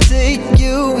looked at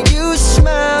you, you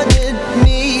smiled at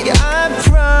me. I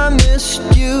promised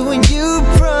you, and you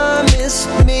promised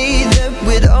me that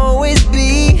we'd always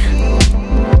be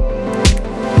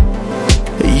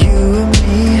you and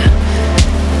me.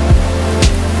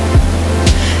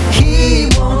 He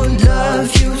won't love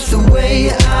you the way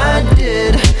I did.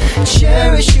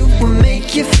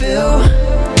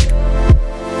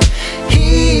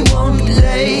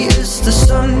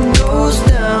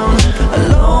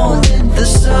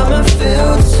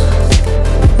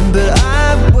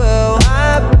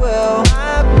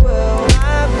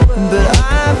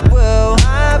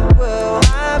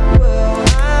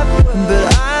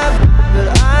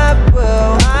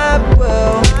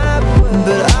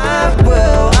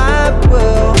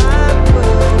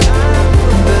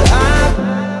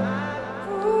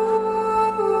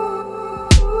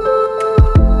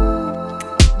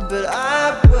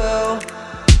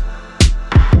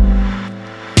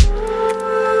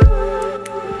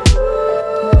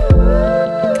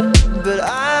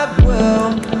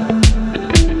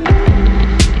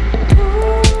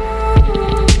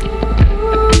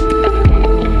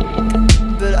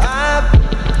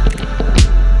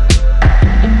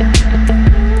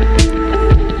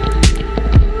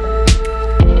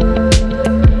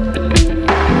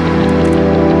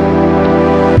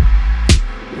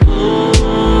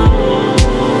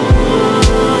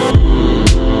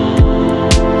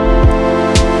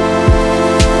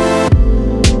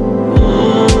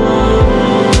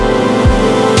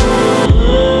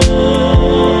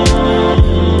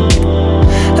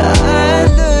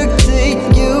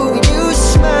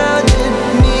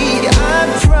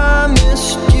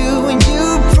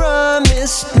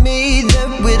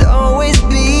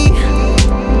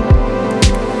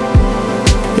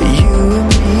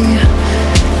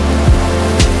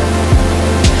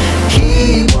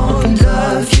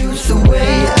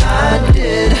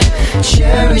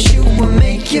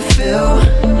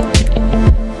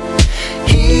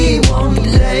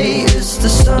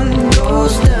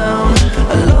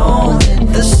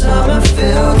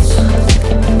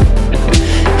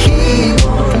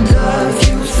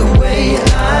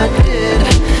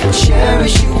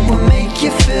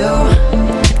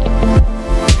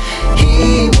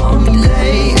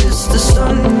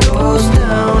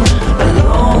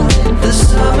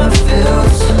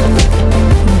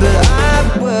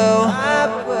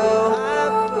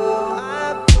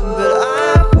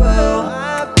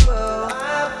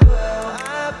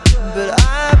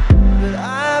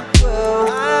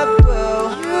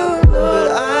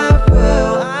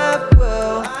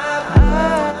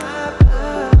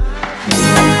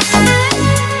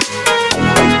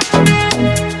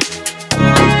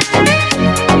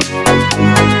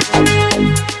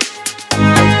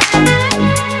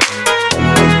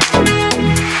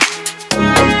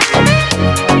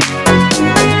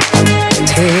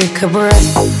 Take a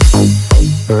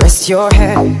breath, rest your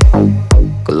head,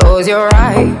 close your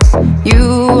eyes,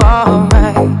 you are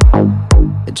right.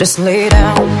 Just lay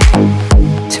down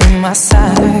to my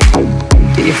side.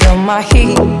 Do you feel my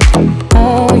heat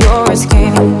on your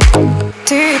skin?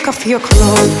 Take off your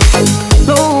clothes,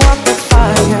 blow up the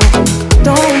fire.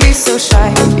 Don't be so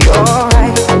shy, you're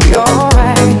right, you're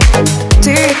right.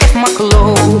 Take off my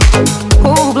clothes,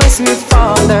 oh bless me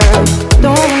Father.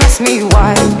 Don't ask me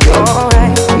why, you're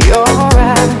right, you're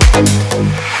right.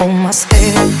 Hold my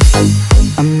step,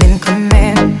 I'm in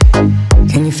command.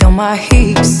 Can you feel my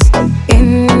hips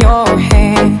in your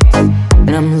hands?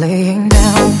 And I'm laying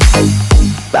down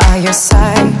by your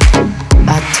side.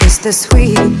 I taste the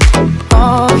sweet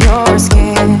of your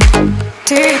skin.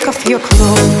 Take off your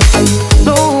clothes,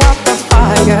 blow out the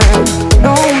fire.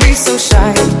 Don't be so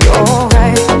shy, you're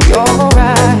right, you're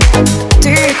right.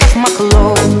 Take off my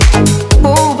clothes,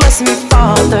 oh bless me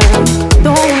Father.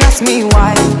 Don't ask me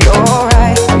why, you're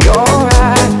right, you're right.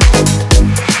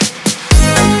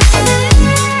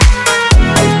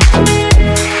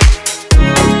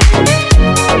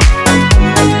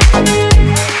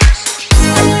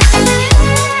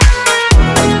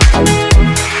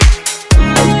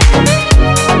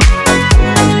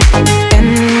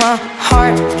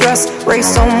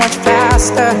 Race so much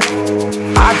faster.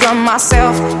 I drown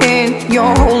myself in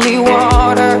your holy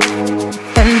water,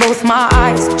 and both my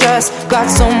eyes just got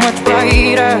so much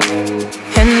brighter.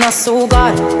 And I saw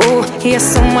God, oh, He's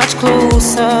so much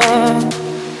closer.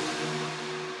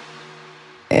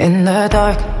 In the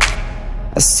dark,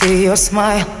 I see your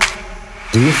smile.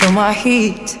 Do you feel my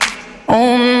heat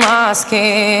on my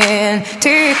skin?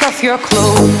 Take off your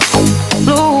clothes,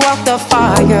 blow out the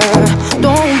fire.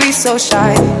 Don't be so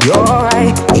shy, you're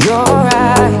right, you're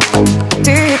right.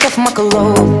 Take off my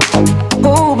clothes,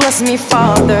 oh bless me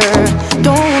Father.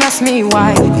 Don't ask me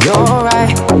why, you're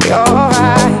right, you're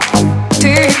right.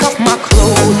 Take off my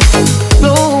clothes,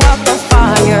 blow out the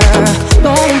fire.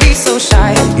 Don't be so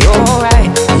shy, you're right,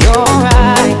 you're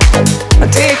right.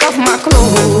 Take off my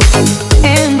clothes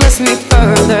and bless me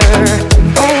further.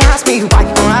 Don't ask me why,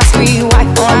 don't ask me why,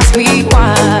 don't ask me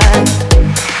why.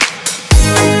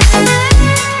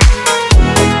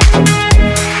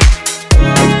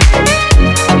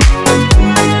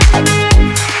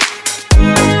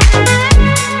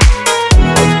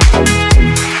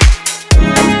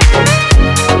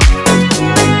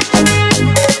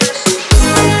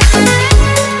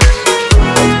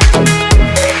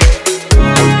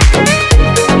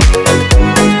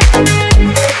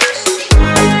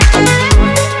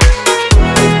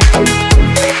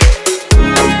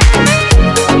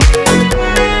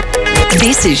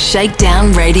 This is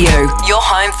Shakedown Radio, your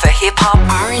home for hip-hop,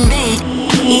 R&B,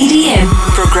 EDM,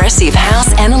 progressive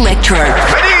house and electro.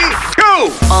 Ready,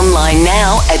 go! Online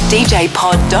now at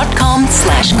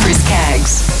djpod.com/Chris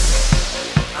Caggs.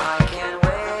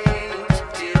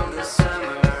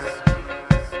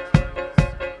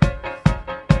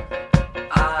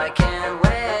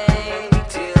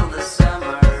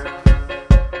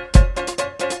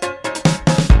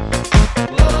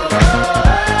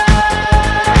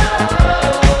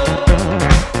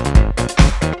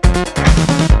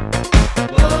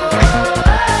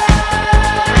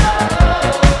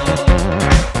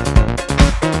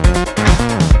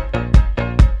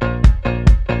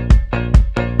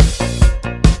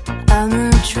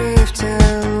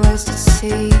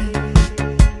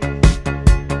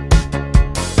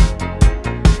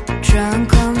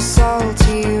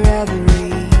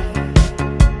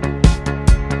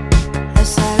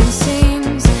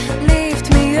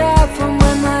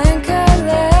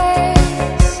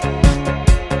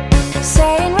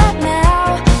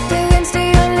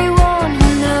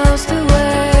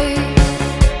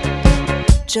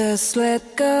 Just let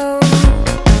go. Whoa.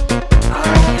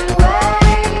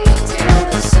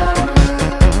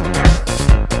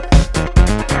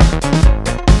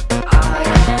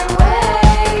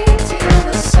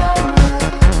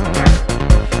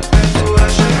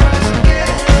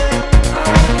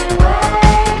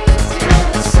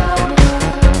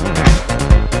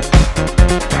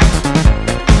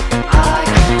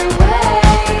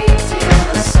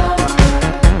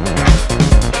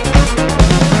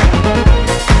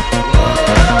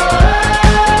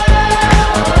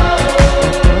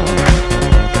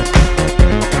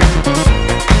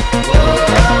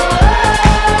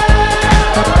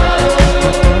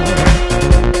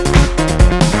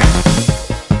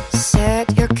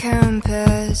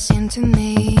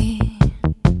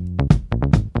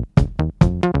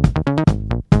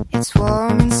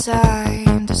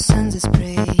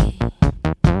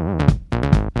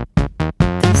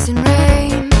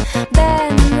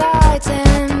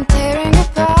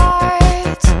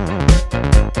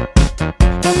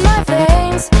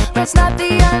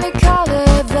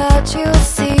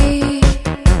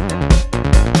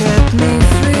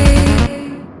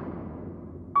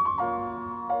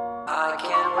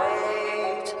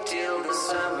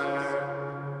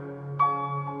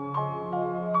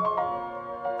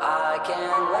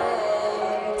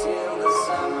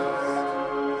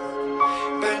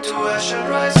 to ash and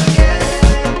rise again.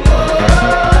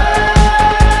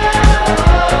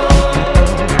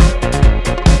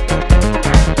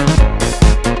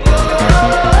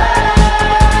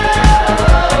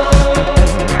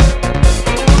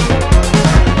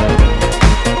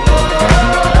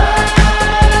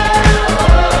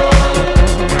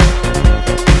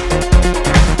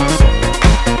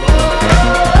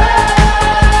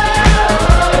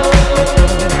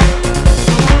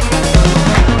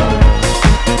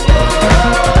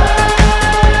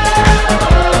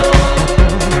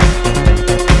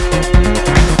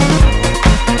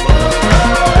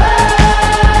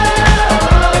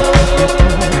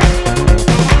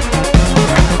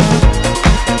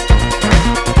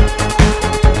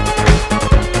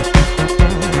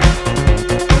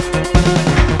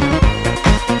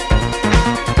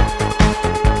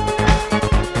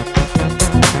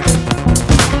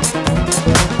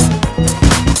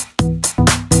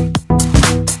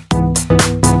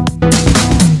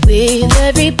 With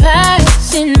every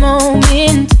passing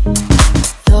moment,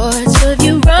 thoughts of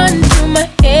you run through my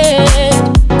head.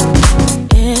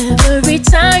 Every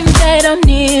time that I'm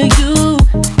near you,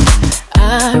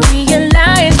 I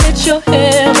realize that you're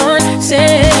heaven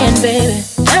sent, baby.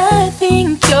 I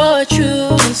think you're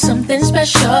truly something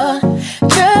special,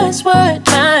 just what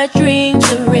my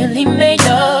dreams are really made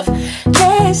of.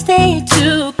 Let's stay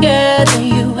together,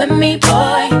 you and me,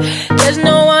 boy. There's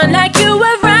no one like you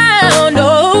around,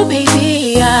 oh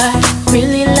baby. I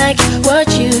really like what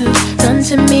you've done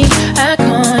to me. I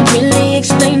can't really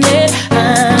explain it.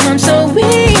 I'm so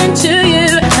into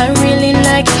you. I really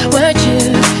like what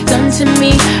you've done to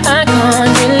me. I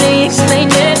can't really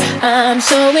explain it. I'm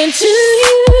so into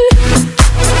you.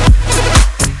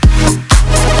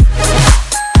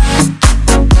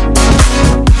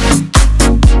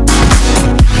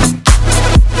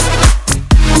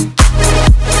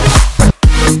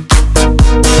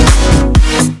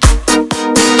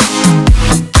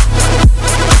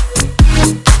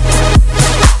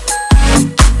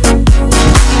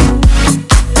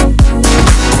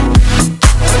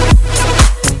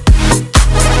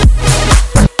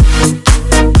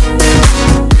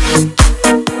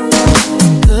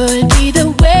 Could be the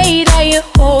way that you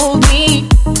hold me,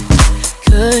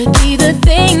 could be the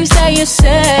things that you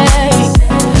say.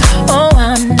 Oh,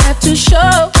 I'm not too sure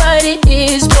what it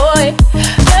is, boy,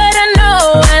 but I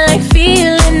know I like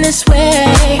feeling this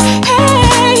way.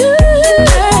 Hey, ooh, I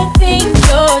think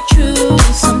you're true,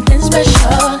 something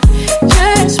special,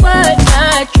 just what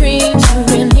my dreams are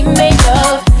really made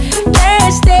of.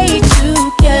 Let's stay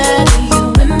together,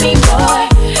 you and me, boy.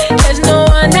 There's no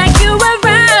one like you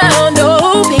around,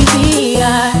 oh baby.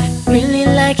 I really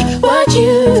like what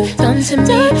you've done to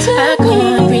me. I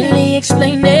can't really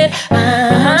explain it.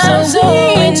 I'm so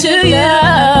into you.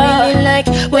 I really like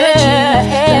what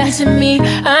you've done to me.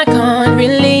 I can't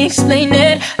really explain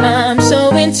it. I'm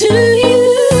so into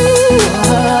you.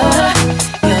 Oh,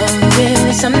 you're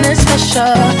really something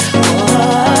special.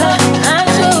 Oh, I'm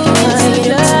so into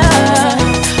you.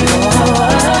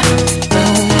 Oh,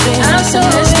 I'm so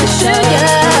special,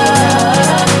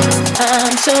 yeah.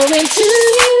 I'm so into you.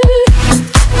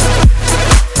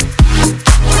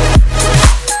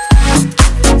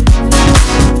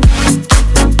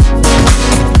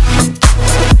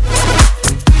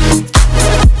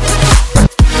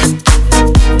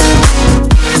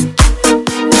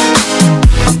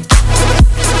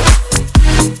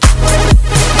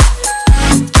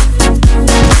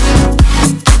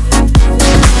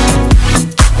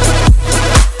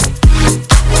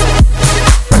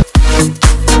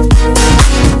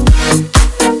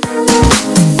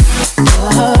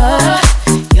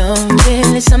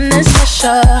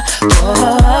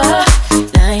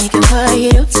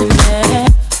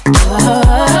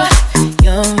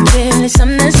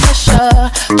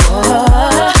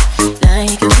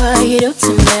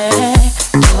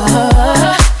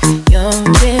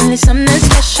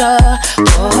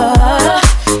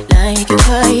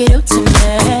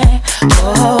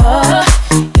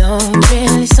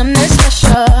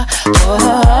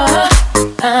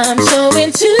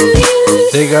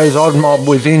 Goes Odd Mob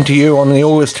with Into You on the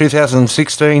August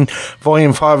 2016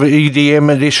 Volume 5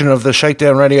 EDM edition of the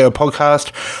Shakedown Radio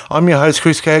podcast. I'm your host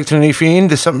Chris Caggs, and if you're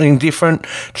into something different,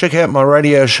 check out my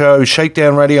radio show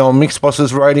Shakedown Radio on Mix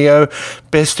Bosses Radio,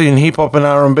 best in hip hop and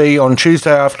R&B on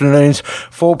Tuesday afternoons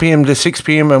 4pm to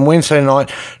 6pm and Wednesday night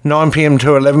 9pm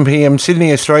to 11pm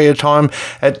Sydney Australia time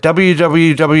at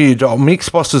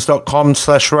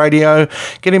www.mixbosses.com/radio.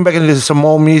 Getting back into some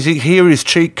more music, here is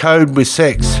Cheat Code with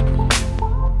Sex.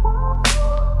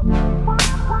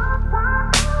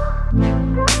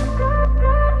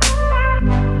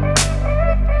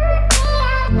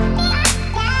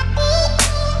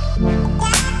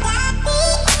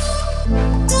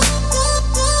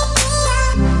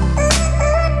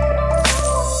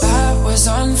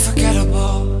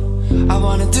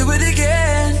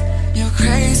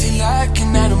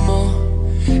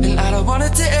 and I don't want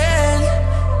it to end.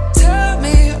 Tell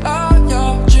me all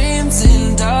your dreams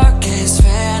and darkest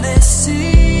fantasies.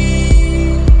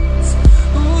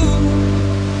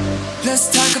 Ooh. Let's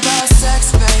talk about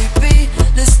sex, baby.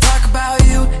 Let's talk about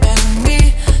you and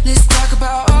me. Let's talk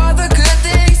about all the good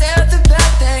things and the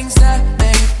bad things that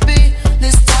may be.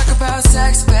 Let's talk about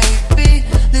sex, baby.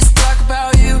 Let's talk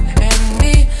about you and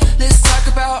me. Let's talk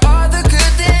about all the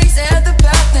good things and the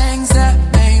bad things that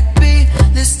may be.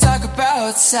 Let's talk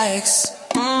about sex.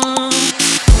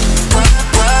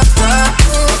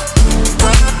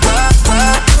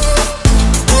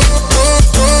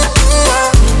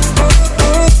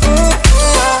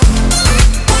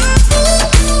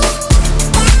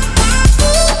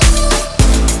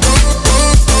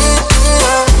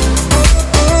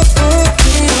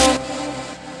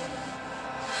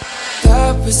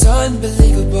 That was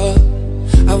unbelievable.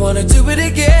 I wanna do it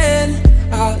again.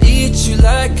 I'll eat you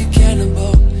like a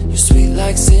cannibal. You're sweet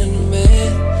like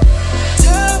cinnamon.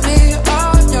 Tell me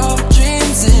all your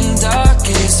dreams and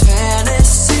darkest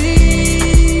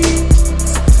fantasies.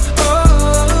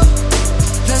 Oh,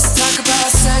 let's talk about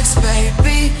sex,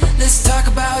 baby. Let's talk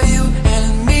about you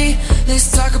and me.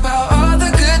 Let's talk about all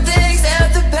the good things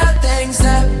and the bad things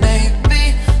that may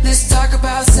be. Let's talk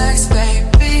about sex,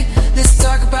 baby. Let's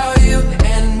talk about you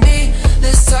and me.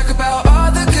 Let's talk about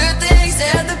all the good things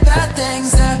and the bad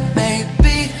things that may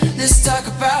be. Let's talk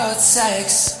about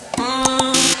sex.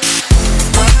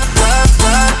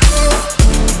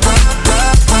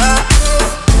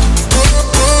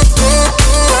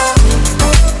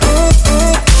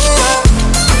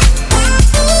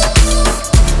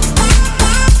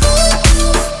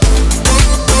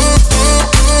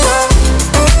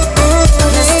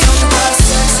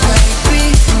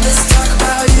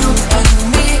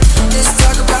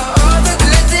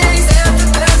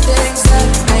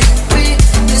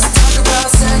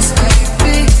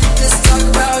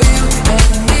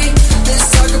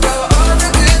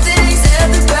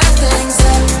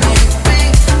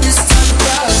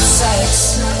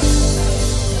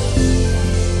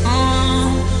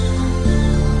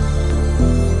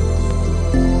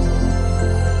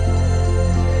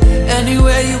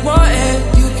 Anywhere you want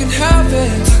it, you can have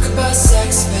it. Talk about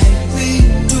sex, baby.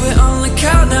 Do it on the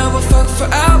count now, we'll fuck for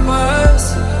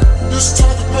hours. Let's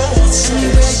talk about sex.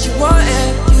 Anywhere you want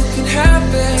it, you can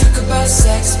have it. Talk about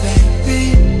sex,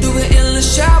 baby. Do it in the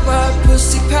shower,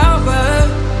 pussy power.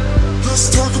 Let's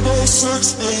talk about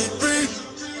sex, baby.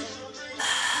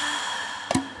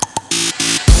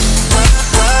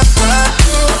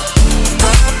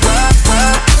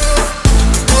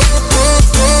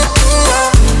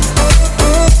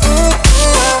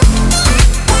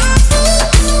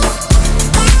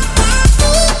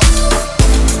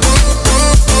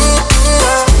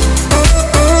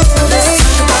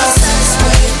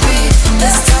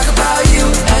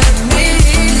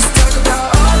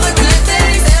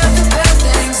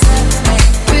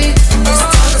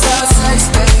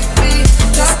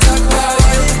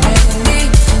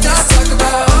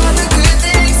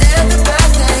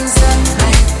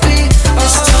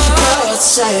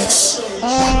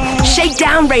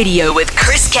 Shakedown Radio with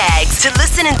Chris Kaggs. To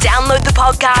listen and download the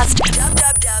podcast,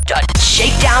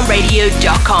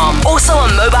 www.shakedownradio.com. Also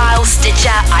on mobile, Stitcher,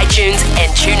 iTunes,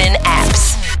 and TuneIn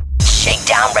apps.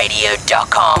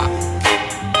 Shakedownradio.com.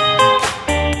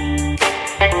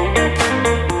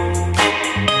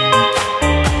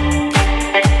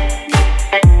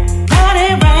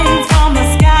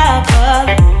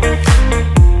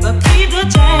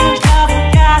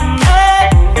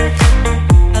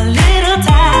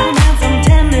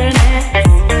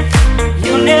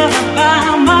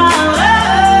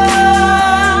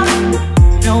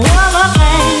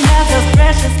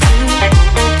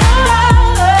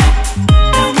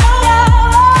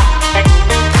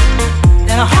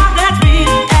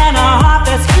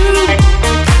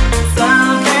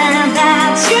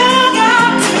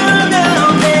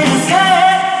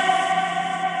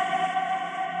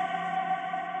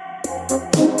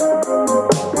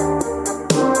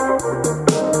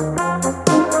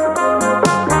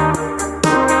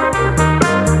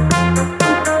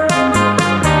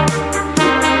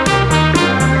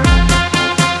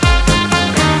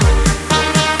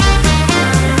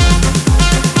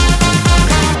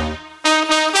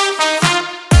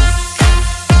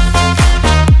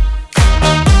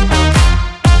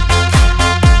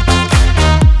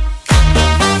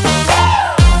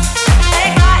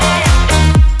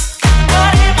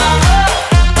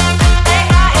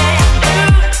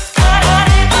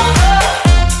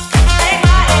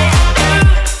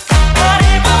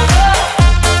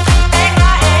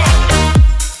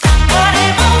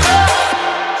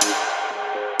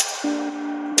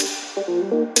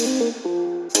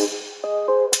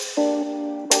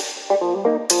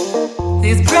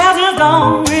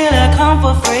 don't really come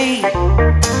for free.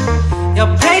 Your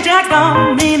paycheck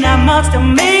don't mean that much to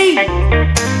me.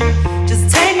 Just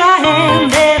take my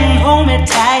hand and hold me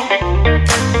tight.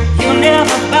 You'll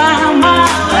never buy my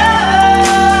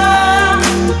love.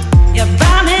 You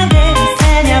buy me this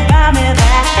and you buy me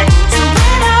that. So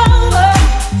win over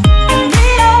and be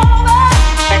over.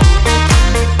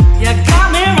 You got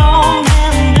me wrong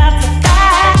and that's a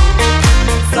fact.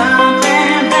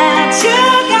 Something that you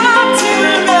got to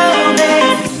know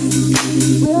this.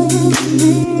 Will you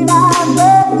realize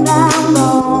when I'm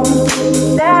gone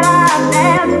that I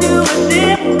dance to a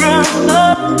different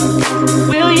song?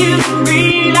 Will you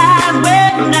realize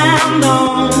when I'm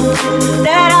gone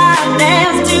that I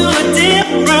dance to a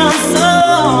different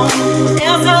song?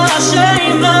 It's a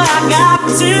shame that I got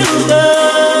to go.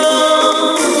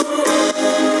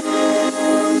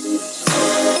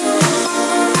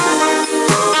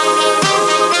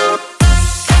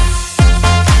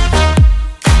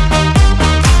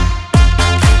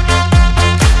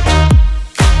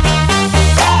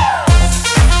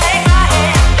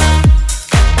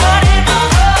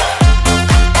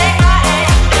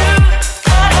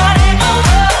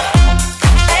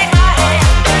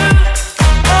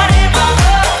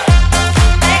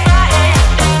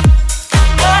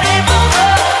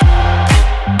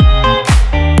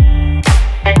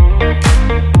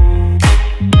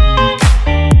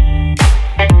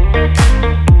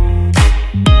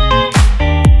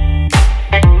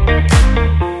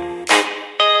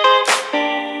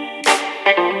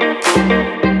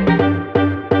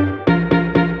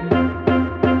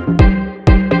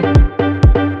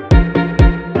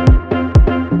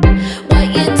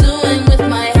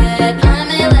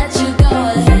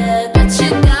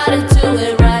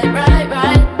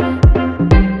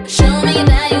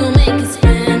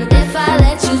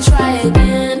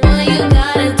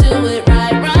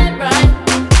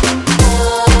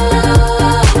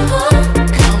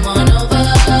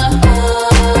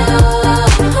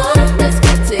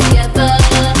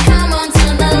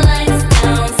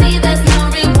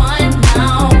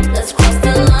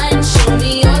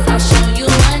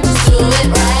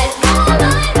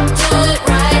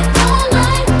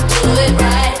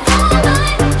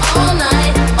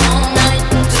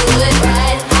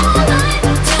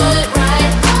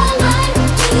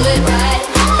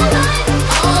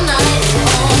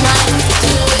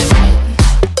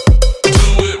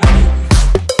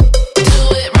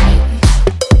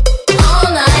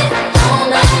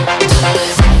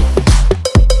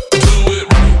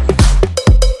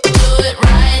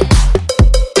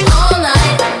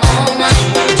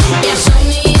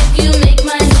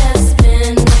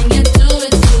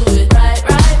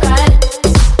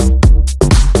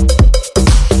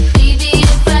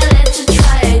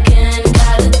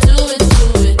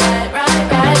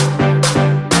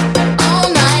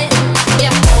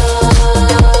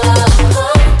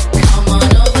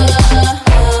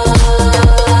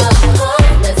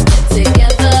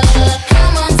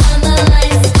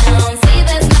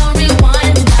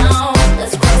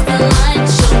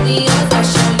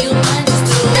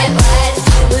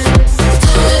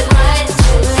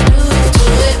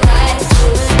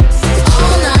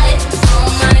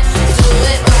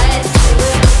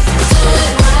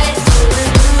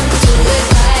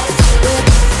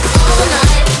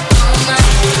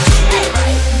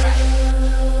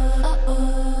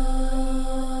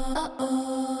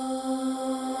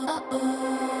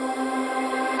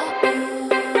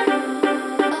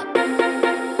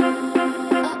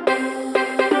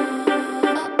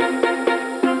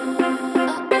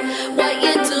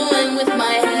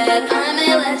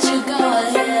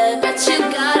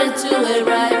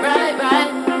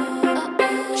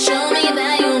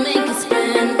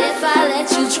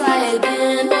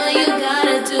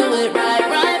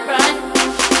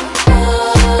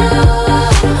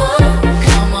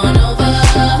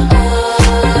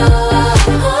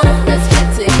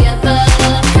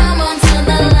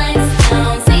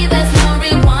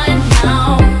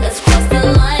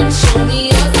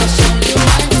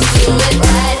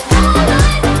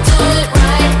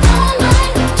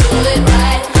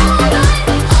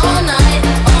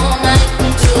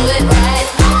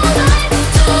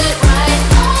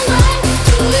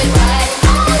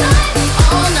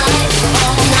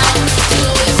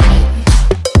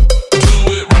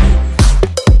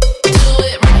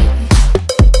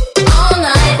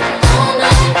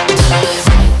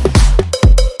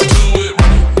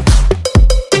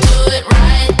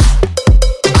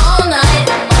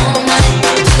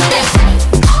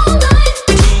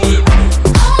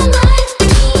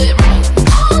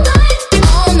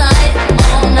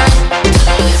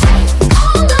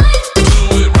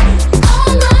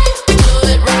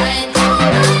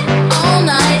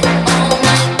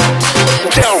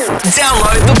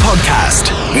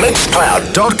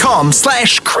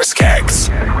 Mixcloud.com/Chris Keggs.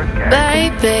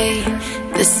 Baby,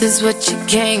 this is what you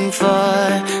came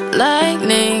for.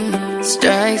 Lightning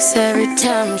strikes every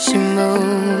time she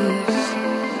moves,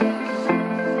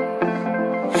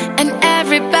 and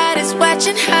everybody's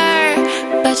watching her,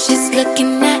 but she's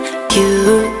looking at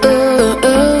you.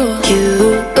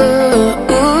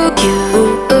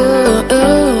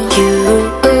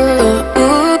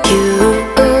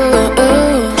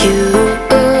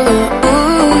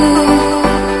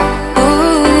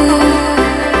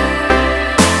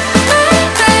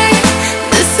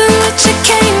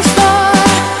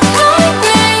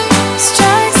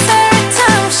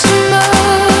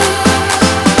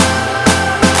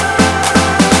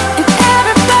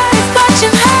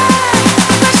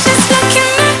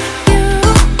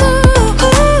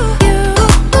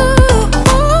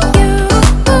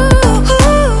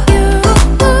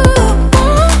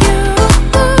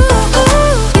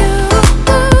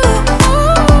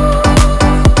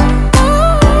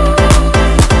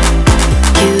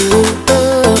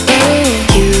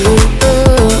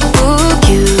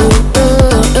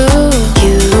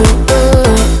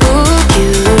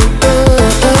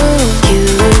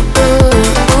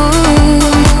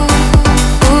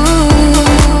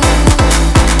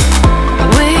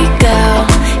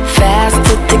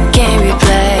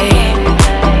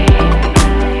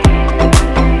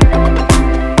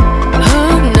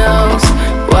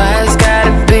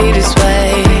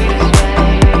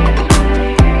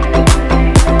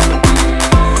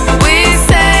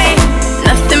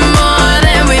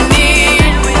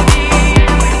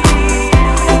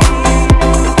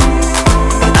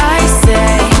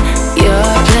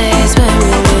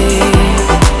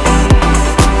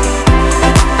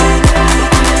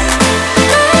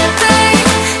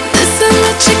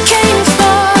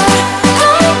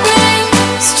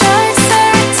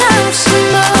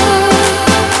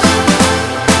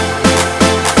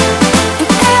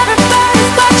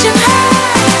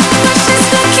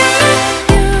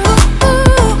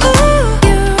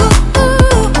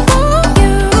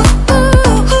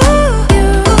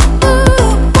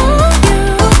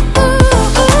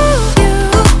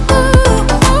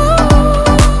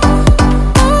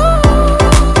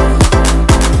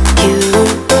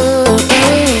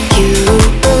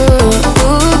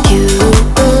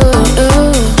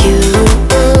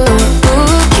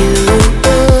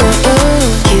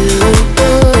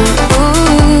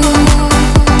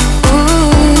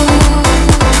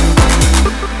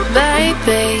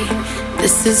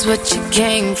 This is what you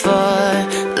came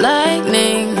for.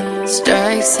 Lightning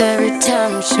strikes every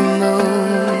time she moves.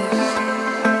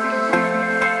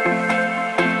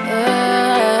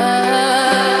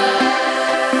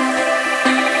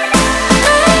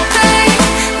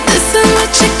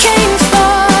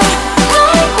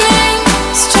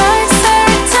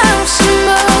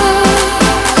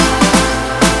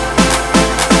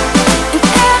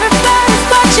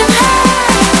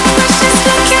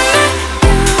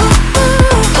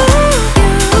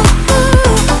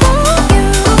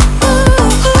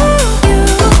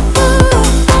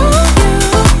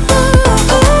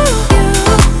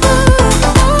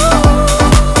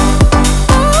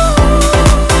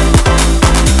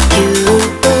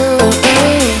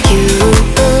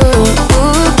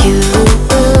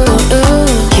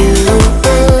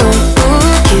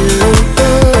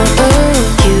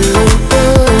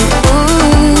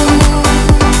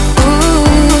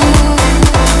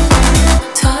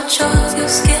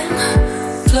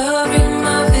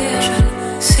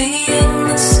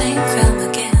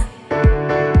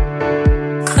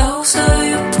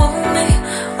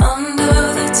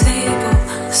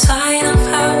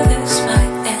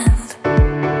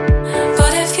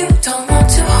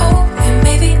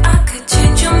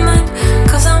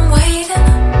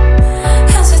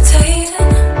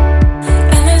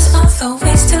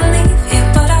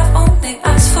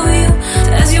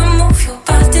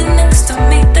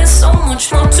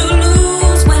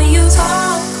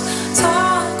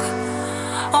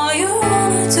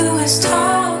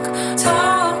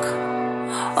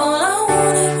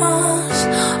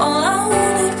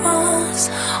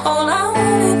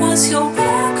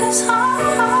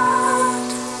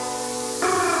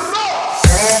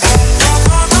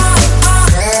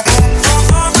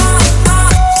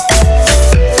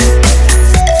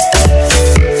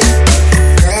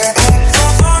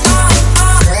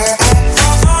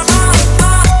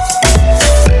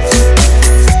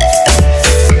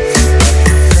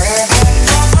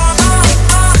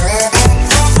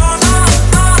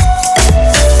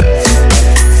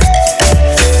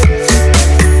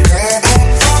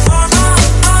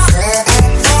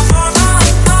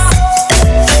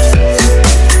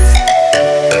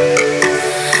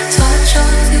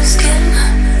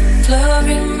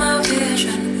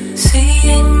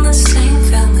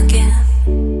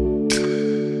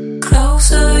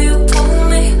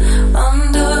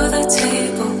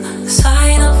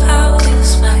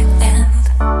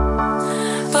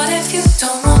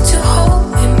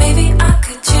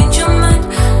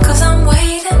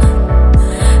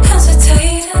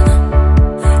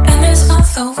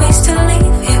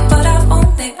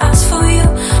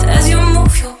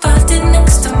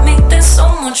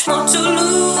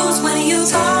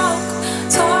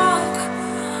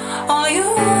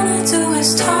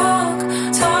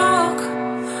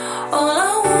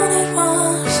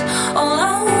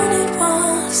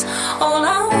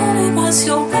 was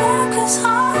your reckless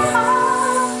heart.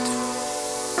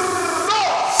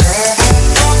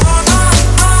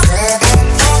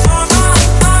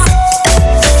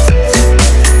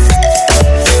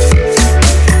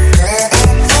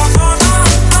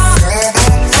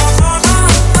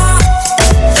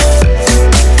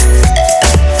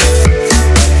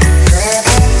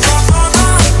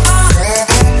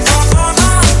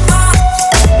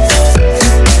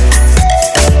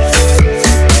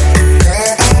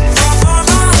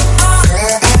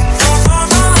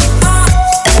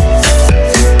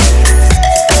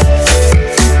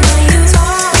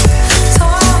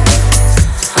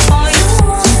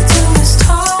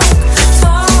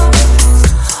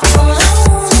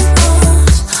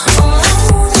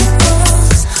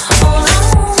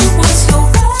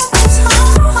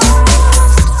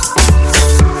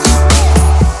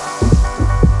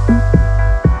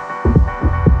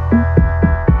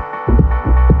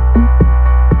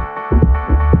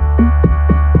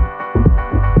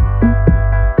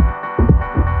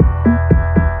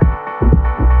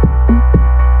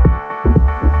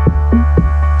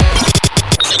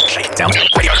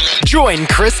 Join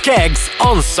Chris Keggs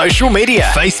on social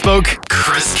media. Facebook,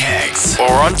 Chris Keggs.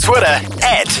 Or on Twitter,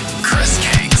 @Chris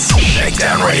Keggs.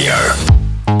 Shakedown Radio.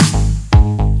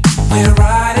 We're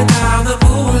riding down the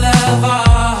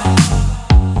boulevard.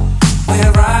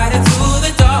 We're riding through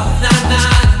the dark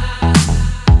night.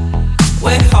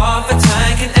 With half a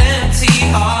tank and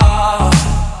empty heart.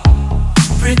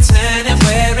 Pretending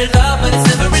we're in love, but it's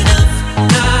never enough.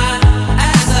 Night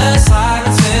as the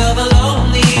sirens fill the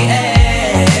lonely air.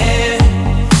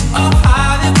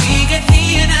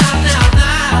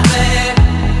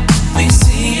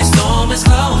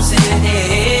 Closing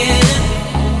in,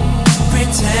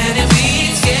 pretending we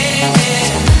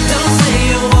scared. Don't say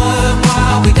a word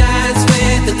while we dance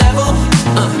with the devil.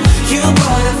 You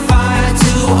brought a fire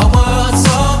to a world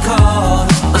so cold.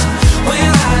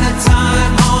 We're out of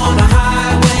time on a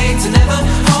highway to never.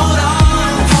 Hold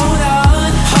on, hold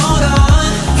on, hold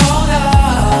on, hold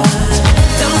on.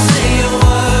 Don't say a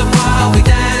word while we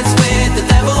dance with the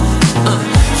devil.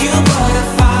 You brought a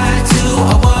fire to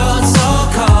a world so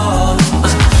cold.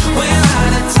 We're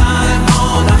out of time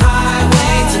on a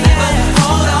highway to never.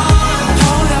 Hold on,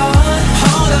 hold on,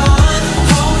 hold on,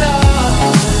 hold on.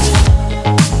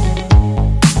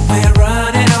 We're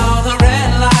running all the red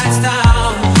lights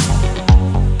down.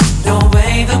 No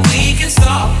way that we can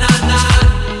stop, nah, nah.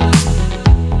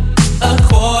 A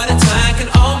quarter tank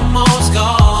and almost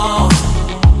gone.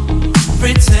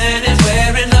 Pretending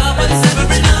we're in love, but it's never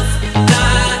enough.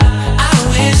 Nah, I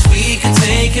wish we could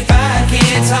take it back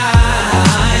in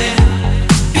time.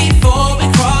 Before we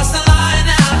cross the line,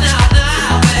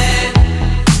 now, babe.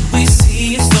 We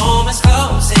see a storm is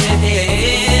closing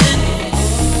in.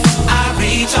 I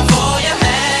reach out for your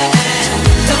hand.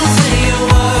 Don't say a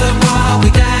word while we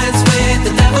dance with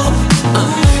the devil.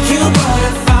 You brought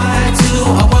a fire to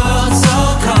a world so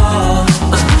cold.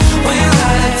 We're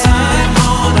out of time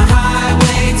on a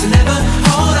highway to never.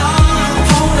 Hold on,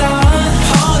 hold on,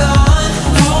 hold on,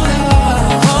 hold on,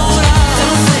 hold on.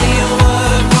 Don't say a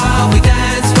word while we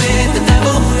dance with the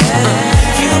devil.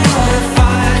 You brought a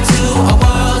fire to a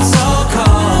world so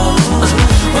cold.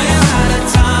 We're out of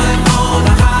time on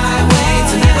a highway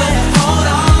to never. Hold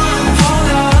on, hold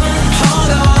on,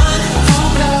 hold on, hold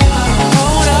on,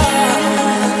 hold on.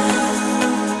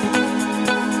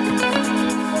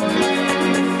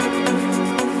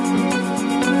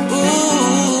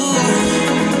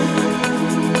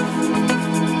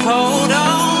 Hold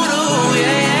on, oh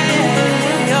yeah,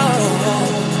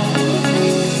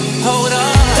 hold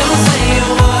on. Don't say a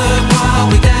word while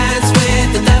we dance with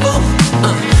the devil.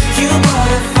 You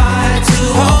brought a fire to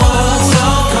a world so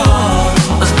cold.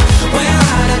 We're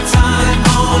out of time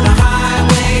on a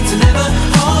highway to never.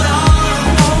 Hold on,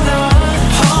 hold on,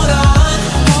 hold on,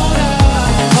 hold on,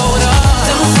 hold on.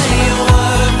 Don't say a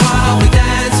word while we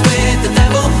dance with the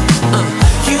devil.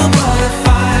 You brought a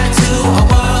fire to a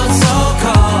world so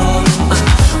cold.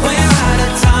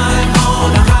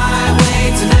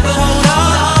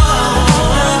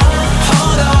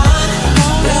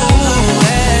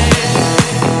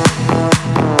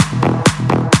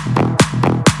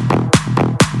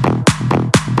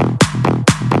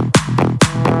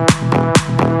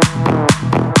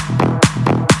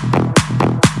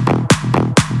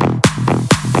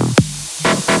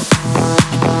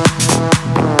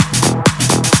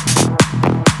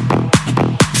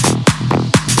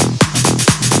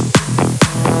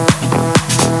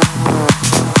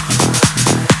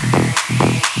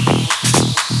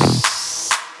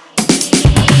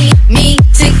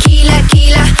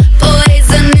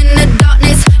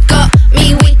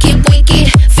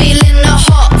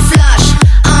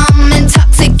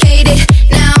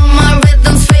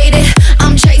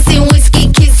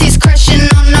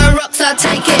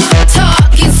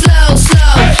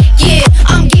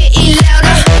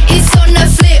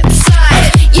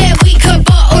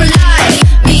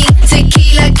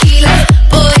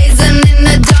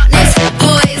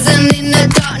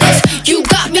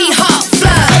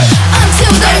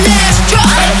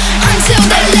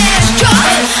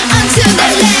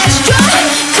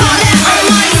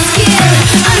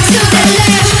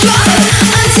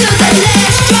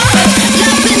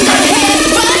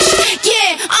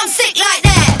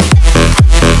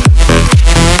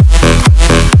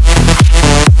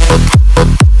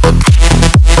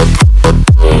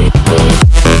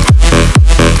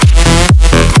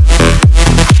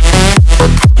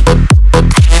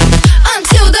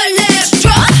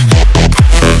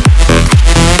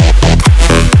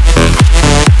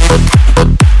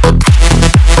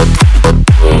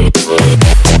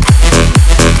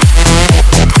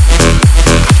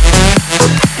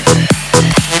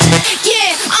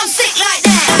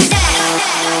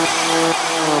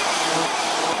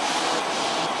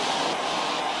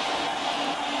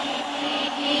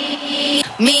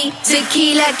 Me,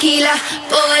 tequila, tequila,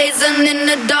 poison in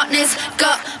the darkness.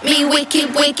 Got me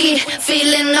wicked, wicked,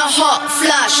 feeling a hot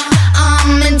flush.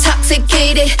 I'm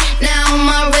intoxicated, now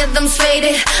my rhythm's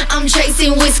faded. I'm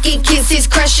chasing whiskey kisses,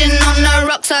 crashing on the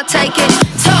rocks, I take it.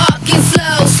 Talking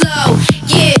slow, slow,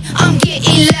 yeah, I'm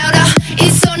getting louder.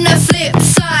 It's on the flip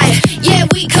side, yeah,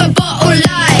 we could bottle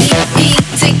light. Me,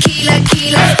 tequila,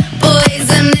 tequila,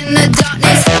 poison in the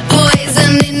darkness,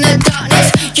 poison in the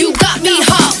darkness. You got me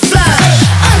hot flush.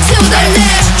 Until the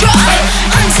last drop,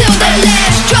 until the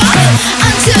last drop,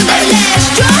 until the last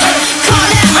drop. Call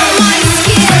out on my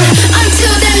skin.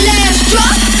 Until the last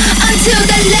drop, until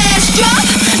the last drop.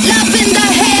 Love in the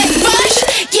head rush,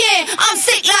 yeah, I'm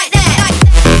sick like that.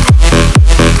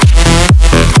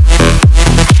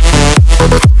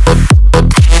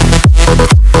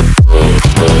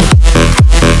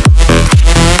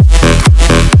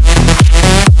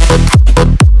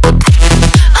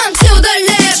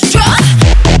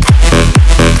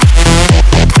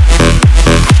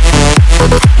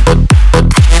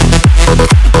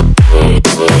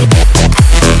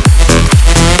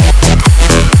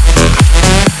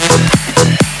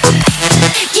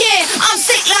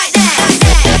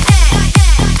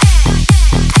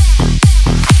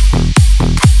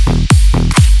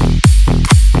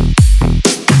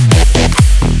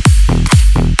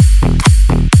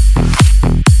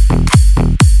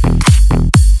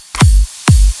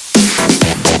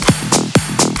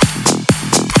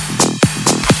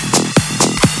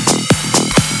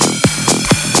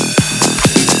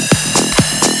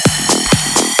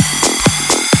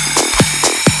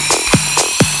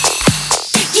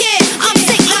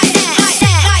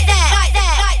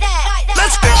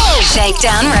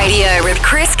 Shakedown Radio with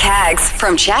Chris Caggs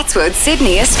from Chatswood,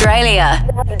 Sydney, Australia.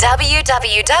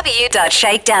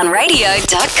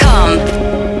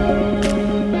 www.shakedownradio.com.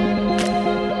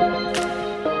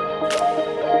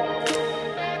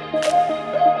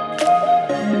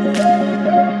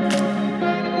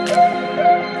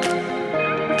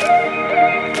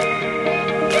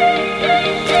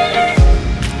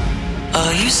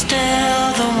 Are you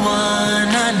still the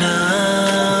one I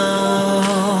know?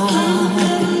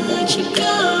 Let you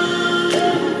go.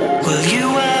 Will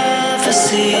you ever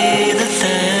see the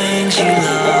things you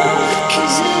love?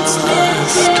 'Cause it's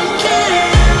lost.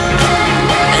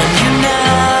 And you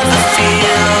never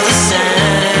feel the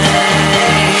same.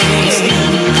 It's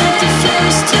never like the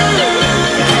first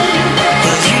time.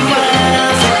 Will you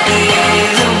ever be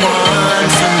the one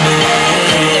for me?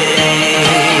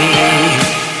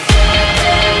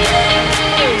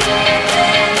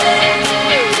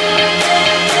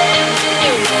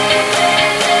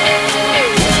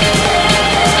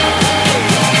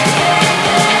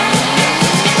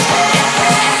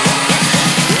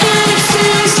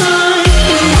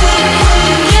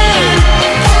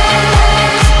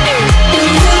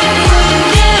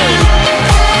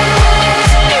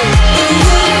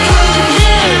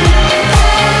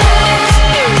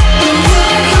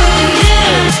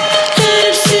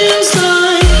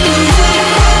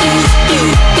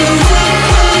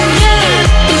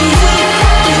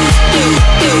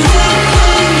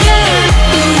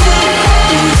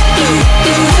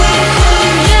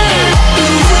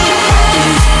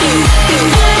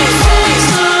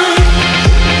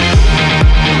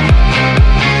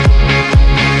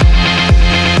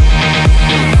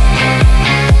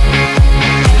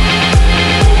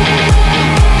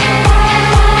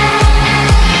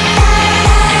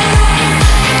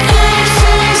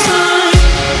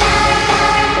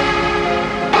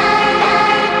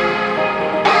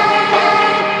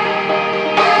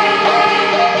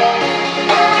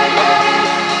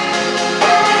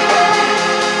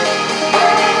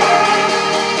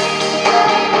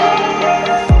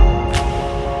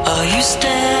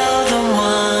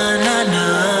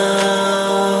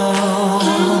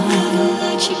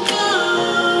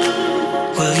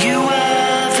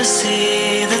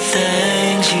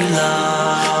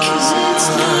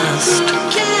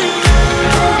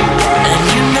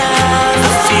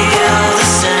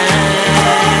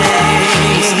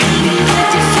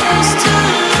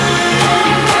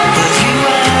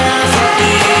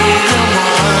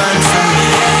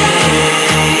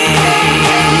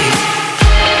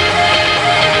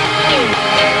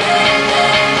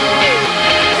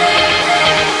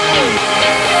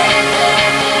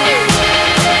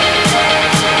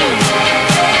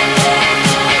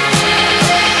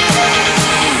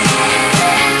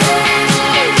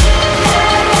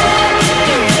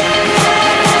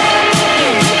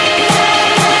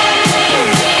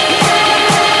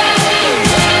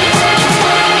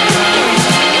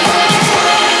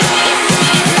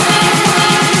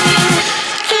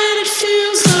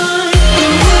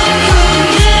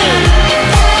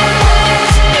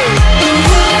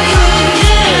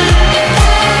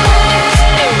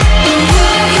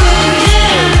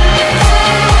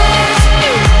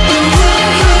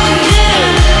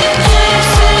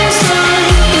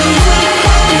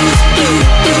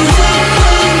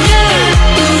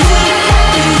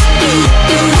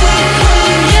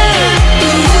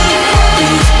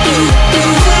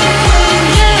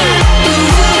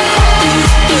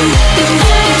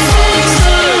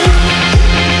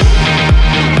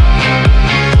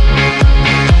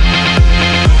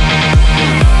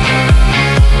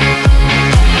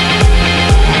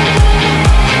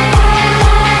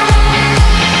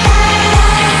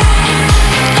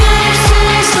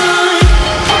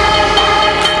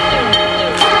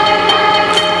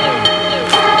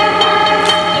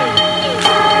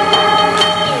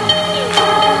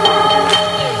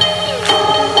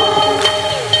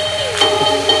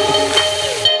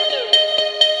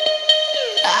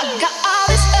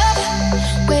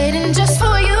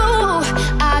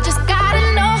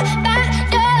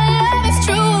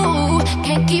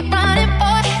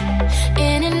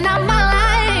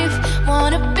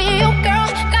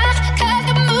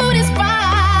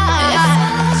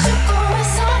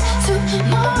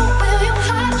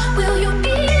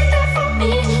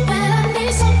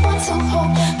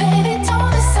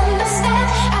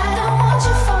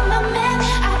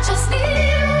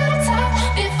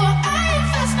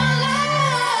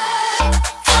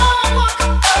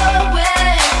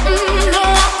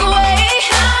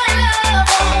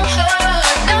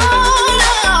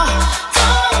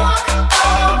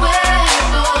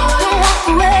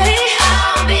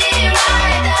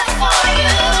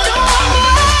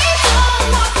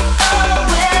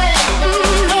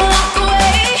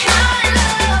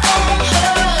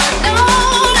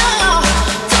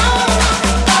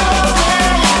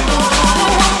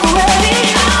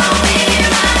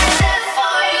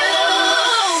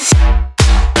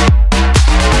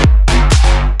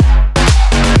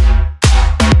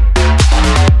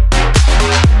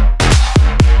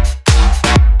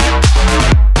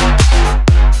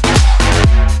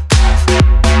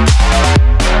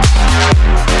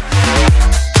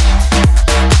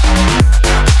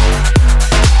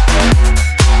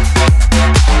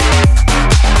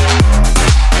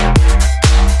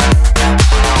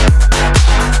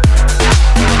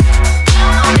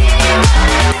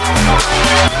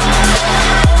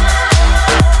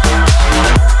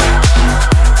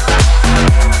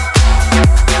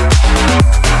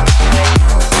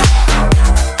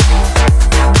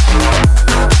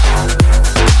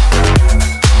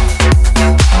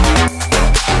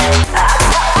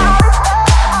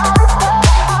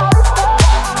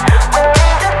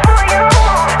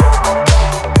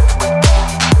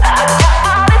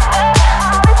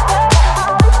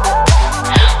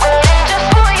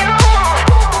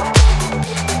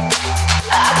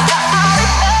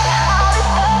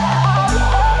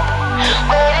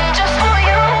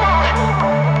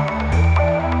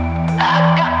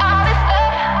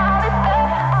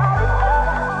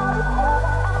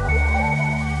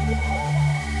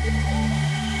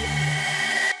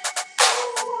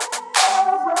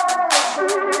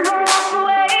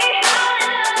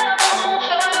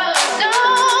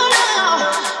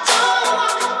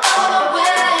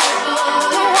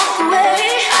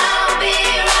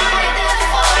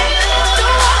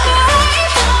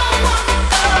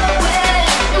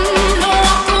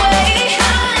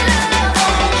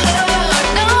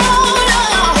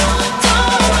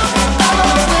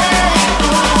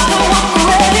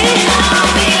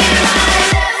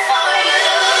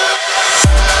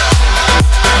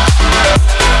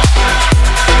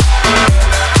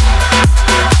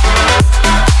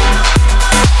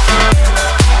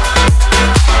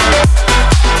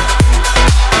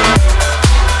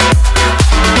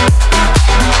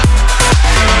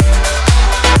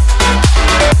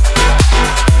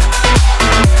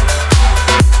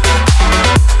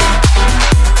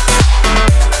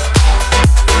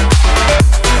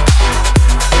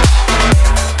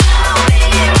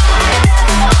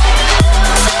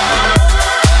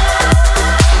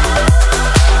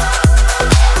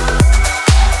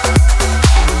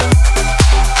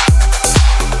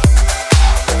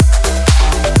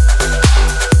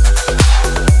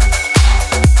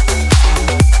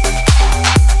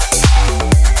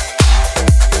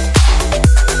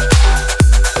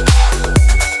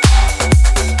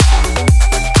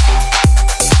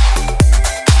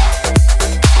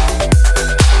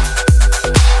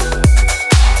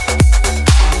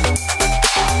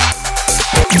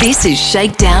 This is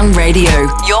Shakedown Radio,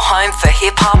 your home for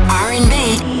hip-hop,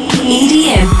 R&B,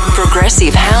 EDM,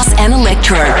 progressive house and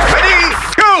electro. Ready,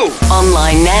 go!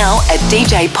 Online now at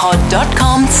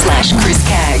djpod.com/Chris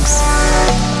Caggs.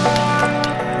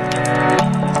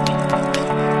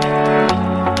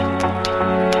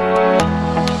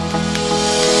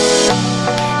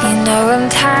 I'm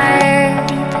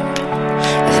tired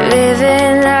of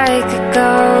living like a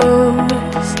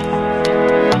ghost.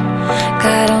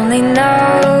 God only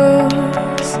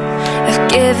knows I've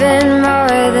given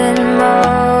more than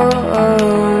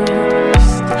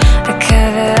most. I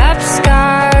cover up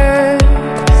scars,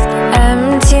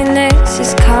 emptiness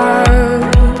is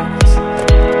caused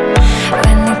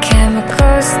when the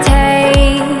chemicals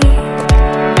take.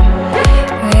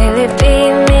 Will it be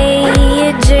me,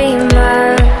 a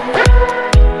dreamer?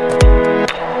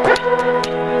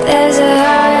 There's a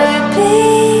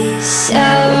heartbeat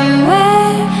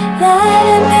somewhere that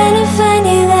I'm gonna find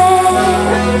you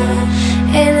there.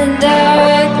 In the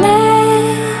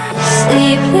darkness,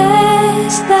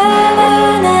 sleepless, love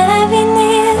on every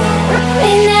near.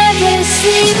 We never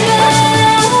sleep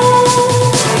alone,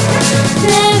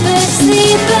 never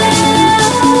sleep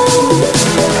alone,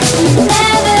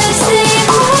 never sleep alone, never sleep alone.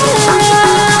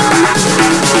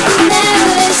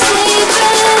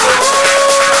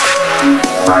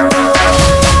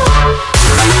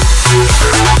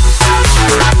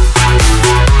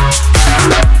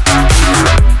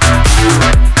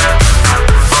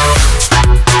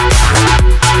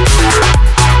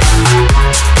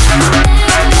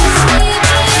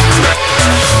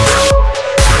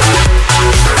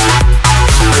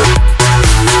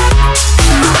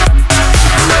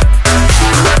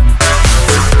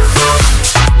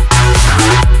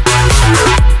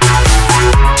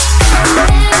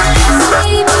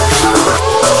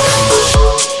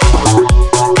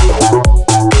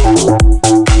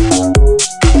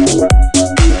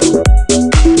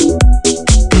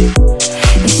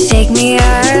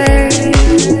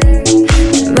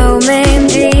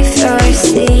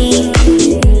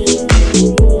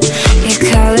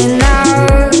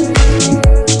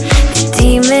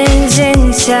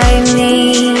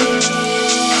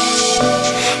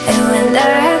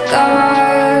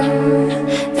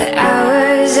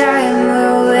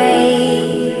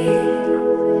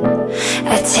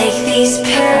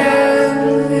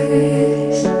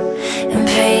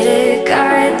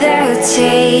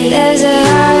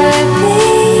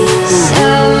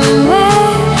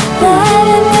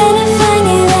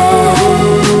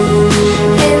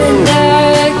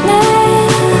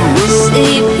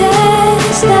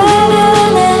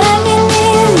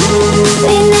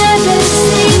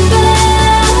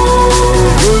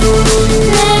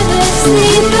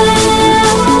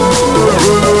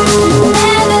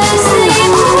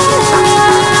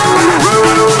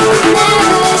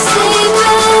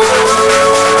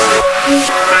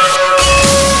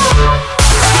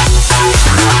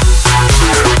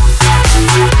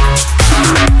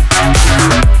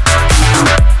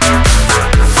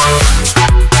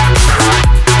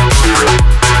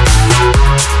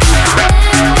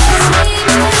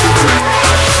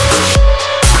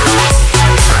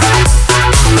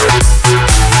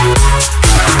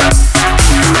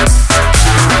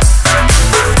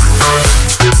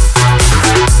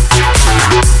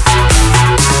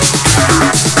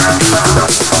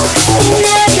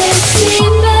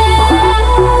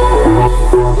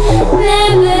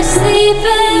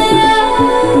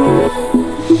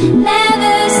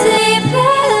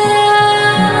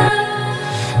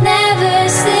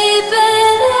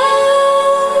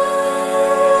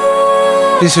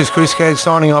 This is Chris Caggs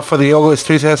signing off for the August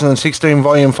 2016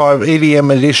 Volume 5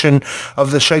 EDM edition of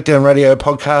the Shakedown Radio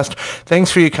podcast. Thanks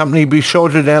for your company. Be sure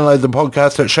to download the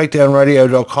podcast at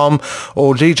shakedownradio.com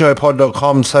or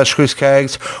djpod.com/Chris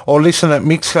Caggs or listen at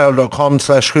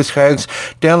mixcloud.com/Chris Caggs.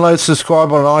 Download,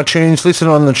 subscribe on iTunes, listen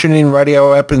on the TuneIn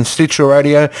Radio app and Stitcher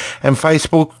Radio and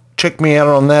Facebook. Check me out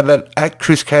on that at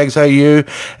Chris Caggs AU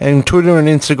and Twitter and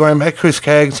Instagram at Chris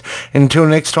Caggs. Until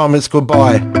next time, it's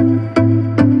goodbye.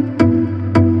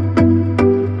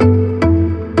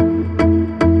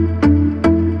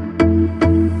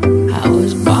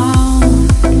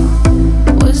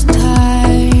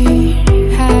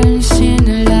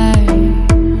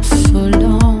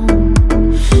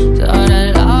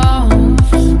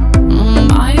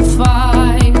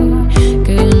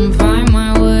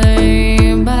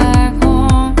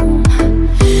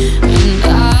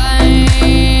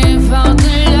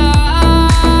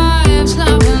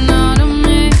 Nothing on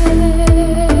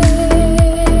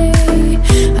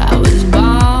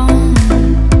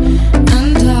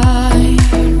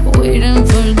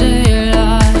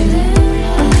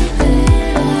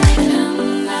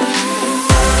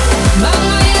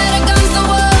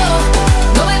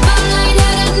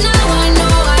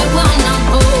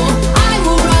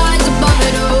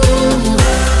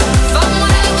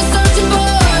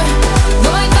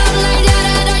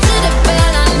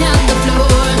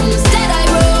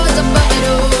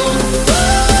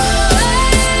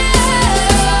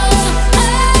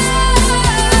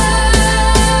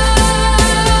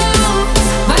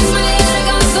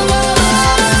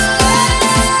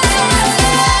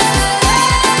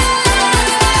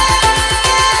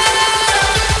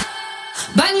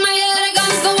Bang my head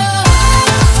against the wall.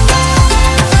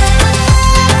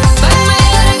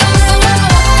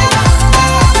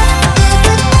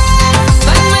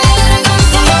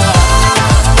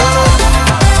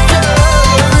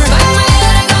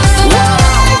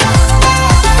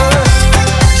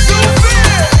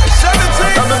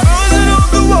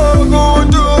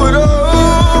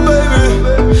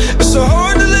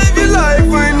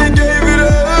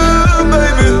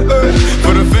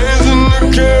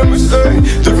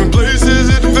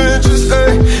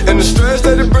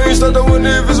 I wonder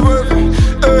if it's worth it.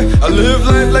 I live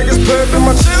life like it's perfect.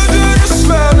 My children are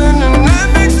smiling and that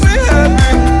makes me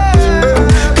happy.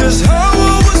 Cause how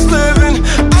I was living,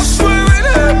 I swear it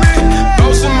had me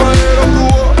bouncing my head off the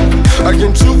wall. I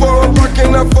came too far, I'm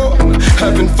rocking that fall.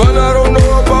 Having fun, I don't know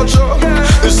about y'all.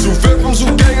 It's too fair from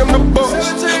Zoo Gang, I'm the boss.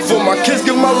 For my kids,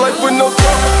 give my life with no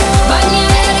thought. Bang your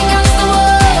head against the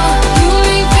wall. You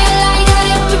may feel like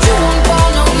that, but you won't fall.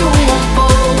 No, you won't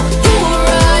fall. You will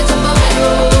rise above it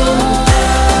all.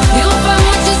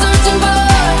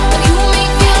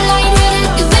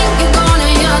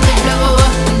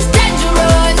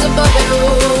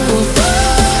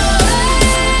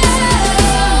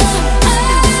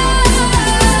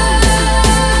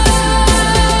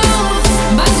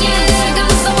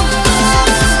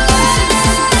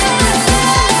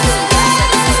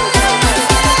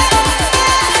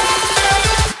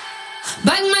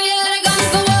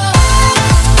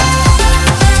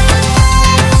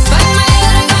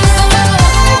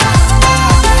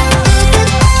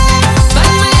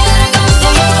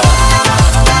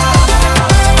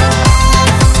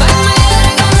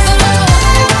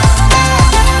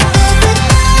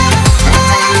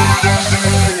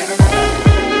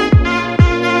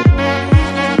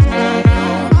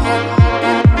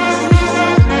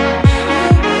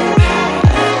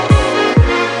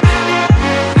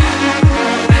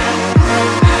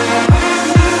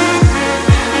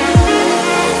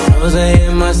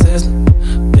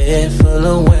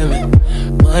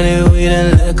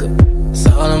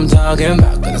 Talking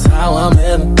about, that's how I'm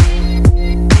living.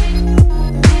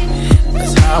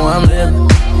 That's how I'm living.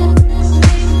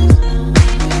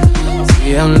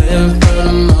 See, I'm living for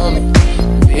the moment.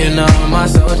 Being all my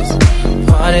soldiers,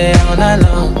 party all night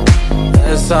long.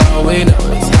 That's all we know,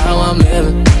 that's how I'm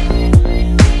living.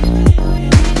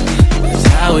 That's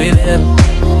how we live.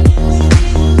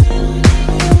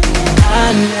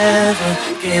 I never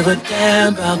gave a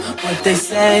damn about what they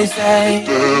say.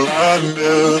 I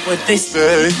never what they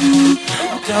say.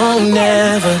 Don't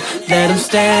ever let them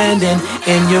standing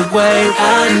in your way.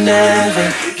 I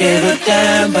never gave a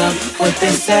damn about what they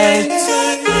say.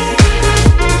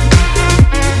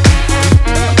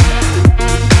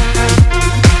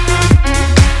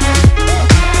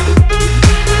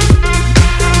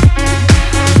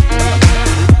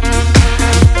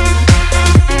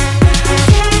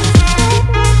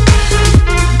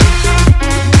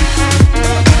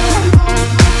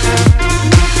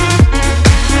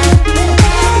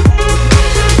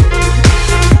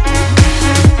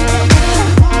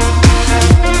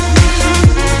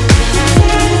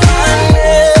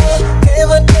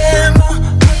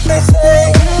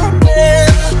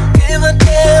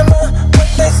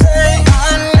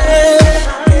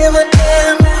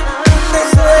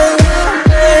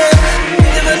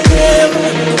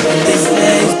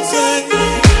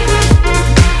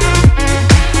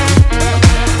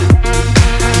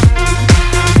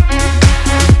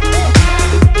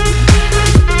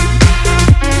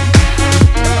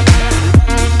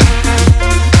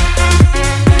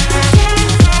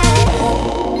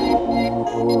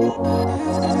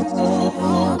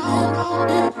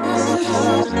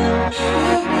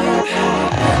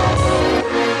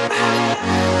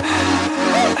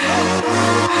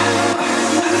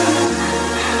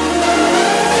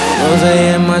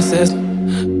 in my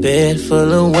system, bed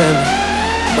full of women,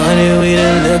 money, weed,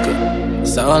 and liquor.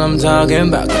 That's all I'm talking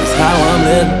about, that's how I'm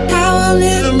living. How I'm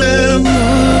living, man.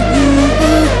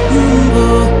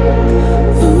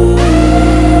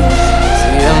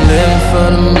 See, I'm living for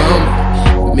the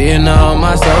moment, me and all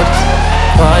my soldiers,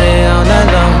 party all night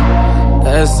long.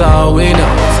 That's all we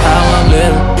know, that's how I'm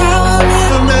living. How I'm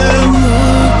living, man.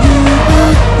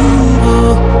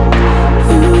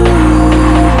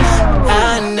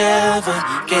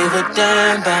 Gave a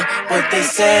damn about what they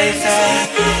say.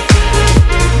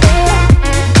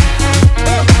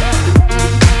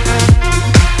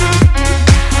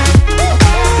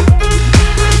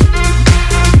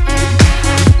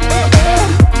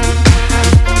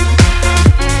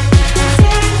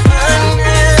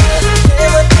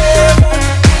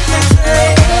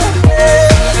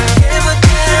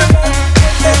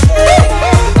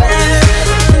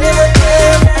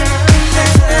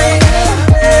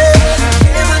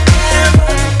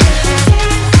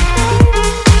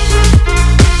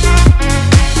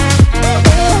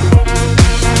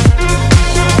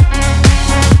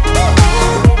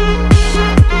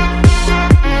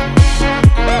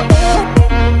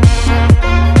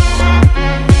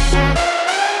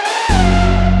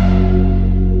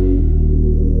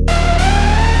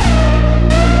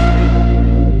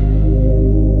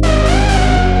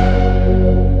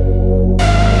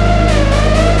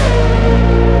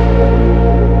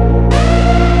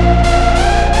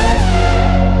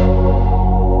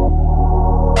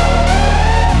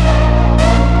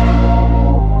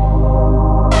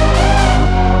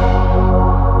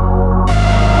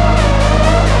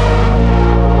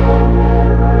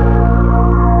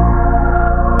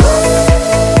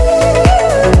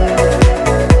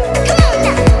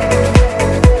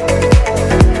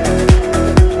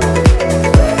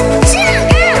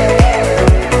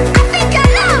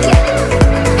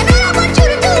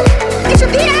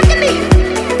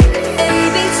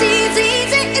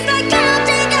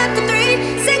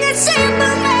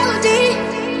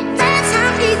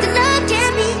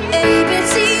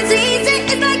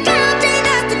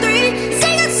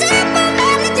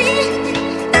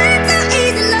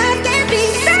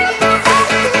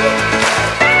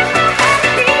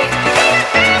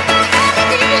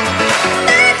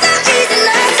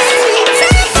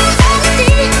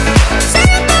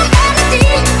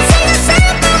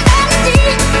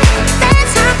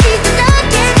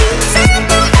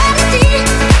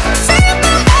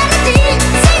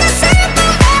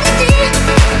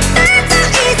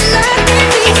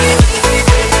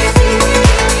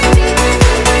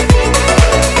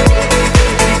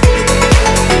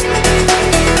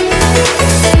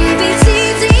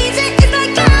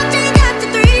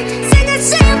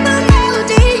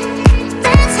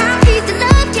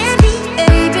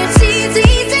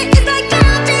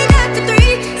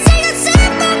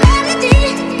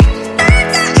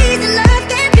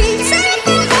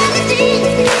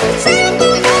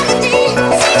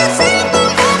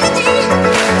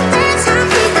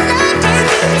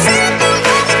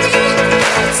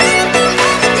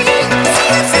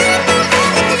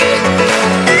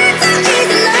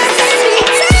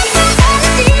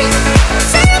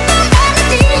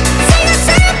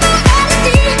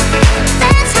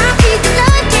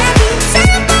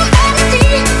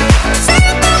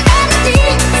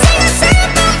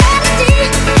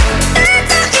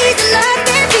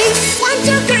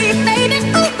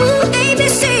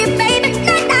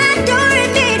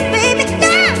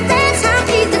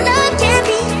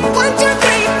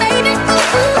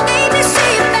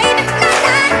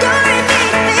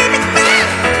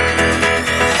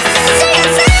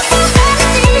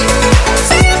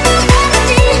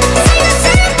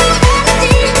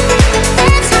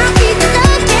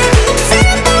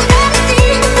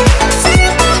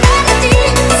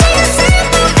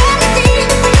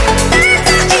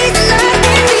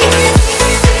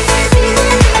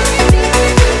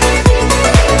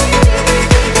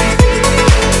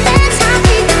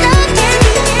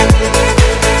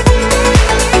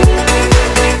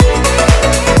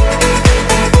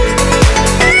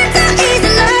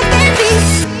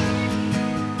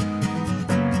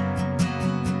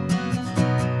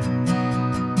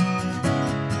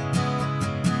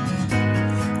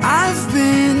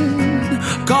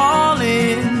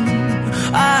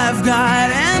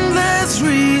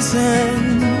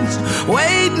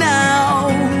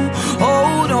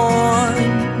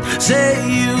 Say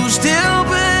you still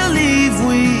believe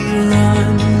we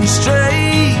run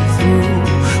straight through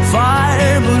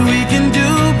fire, but we can do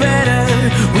better.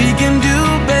 We can do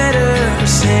better.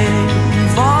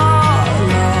 Save our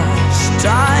lost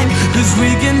time, 'cause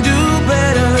we can do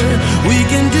better. We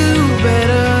can do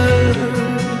better.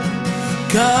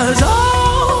 'Cause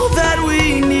all that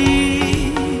we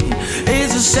need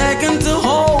is a second to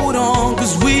hold on,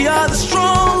 'cause we are the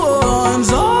strong ones.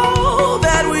 All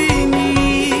that we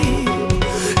need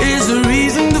is a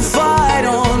reason to fight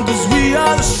on, 'cause we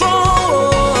are the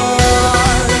strong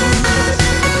ones.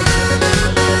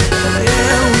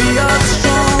 Yeah, we are the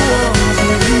strong ones.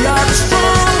 We are the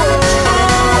strong ones.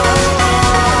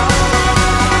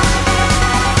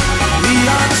 We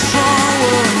are the strong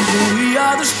ones. We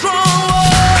are the strong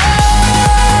ones.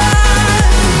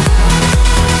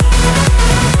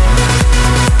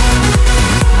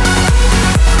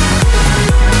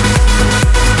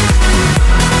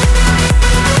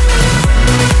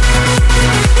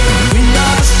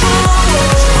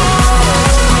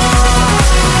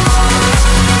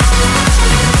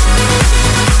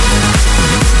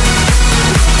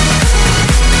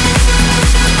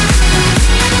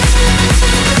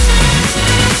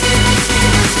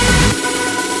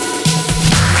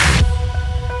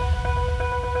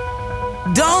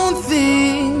 Don't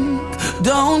think,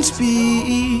 don't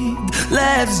speak.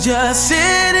 Let's just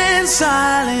sit in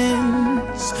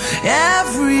silence.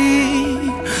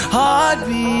 Every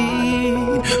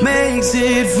heartbeat makes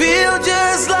it feel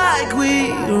just like we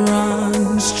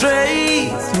run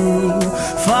straight through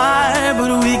fire,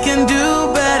 but we can do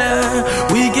better.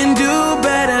 We can do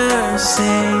better.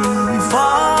 Say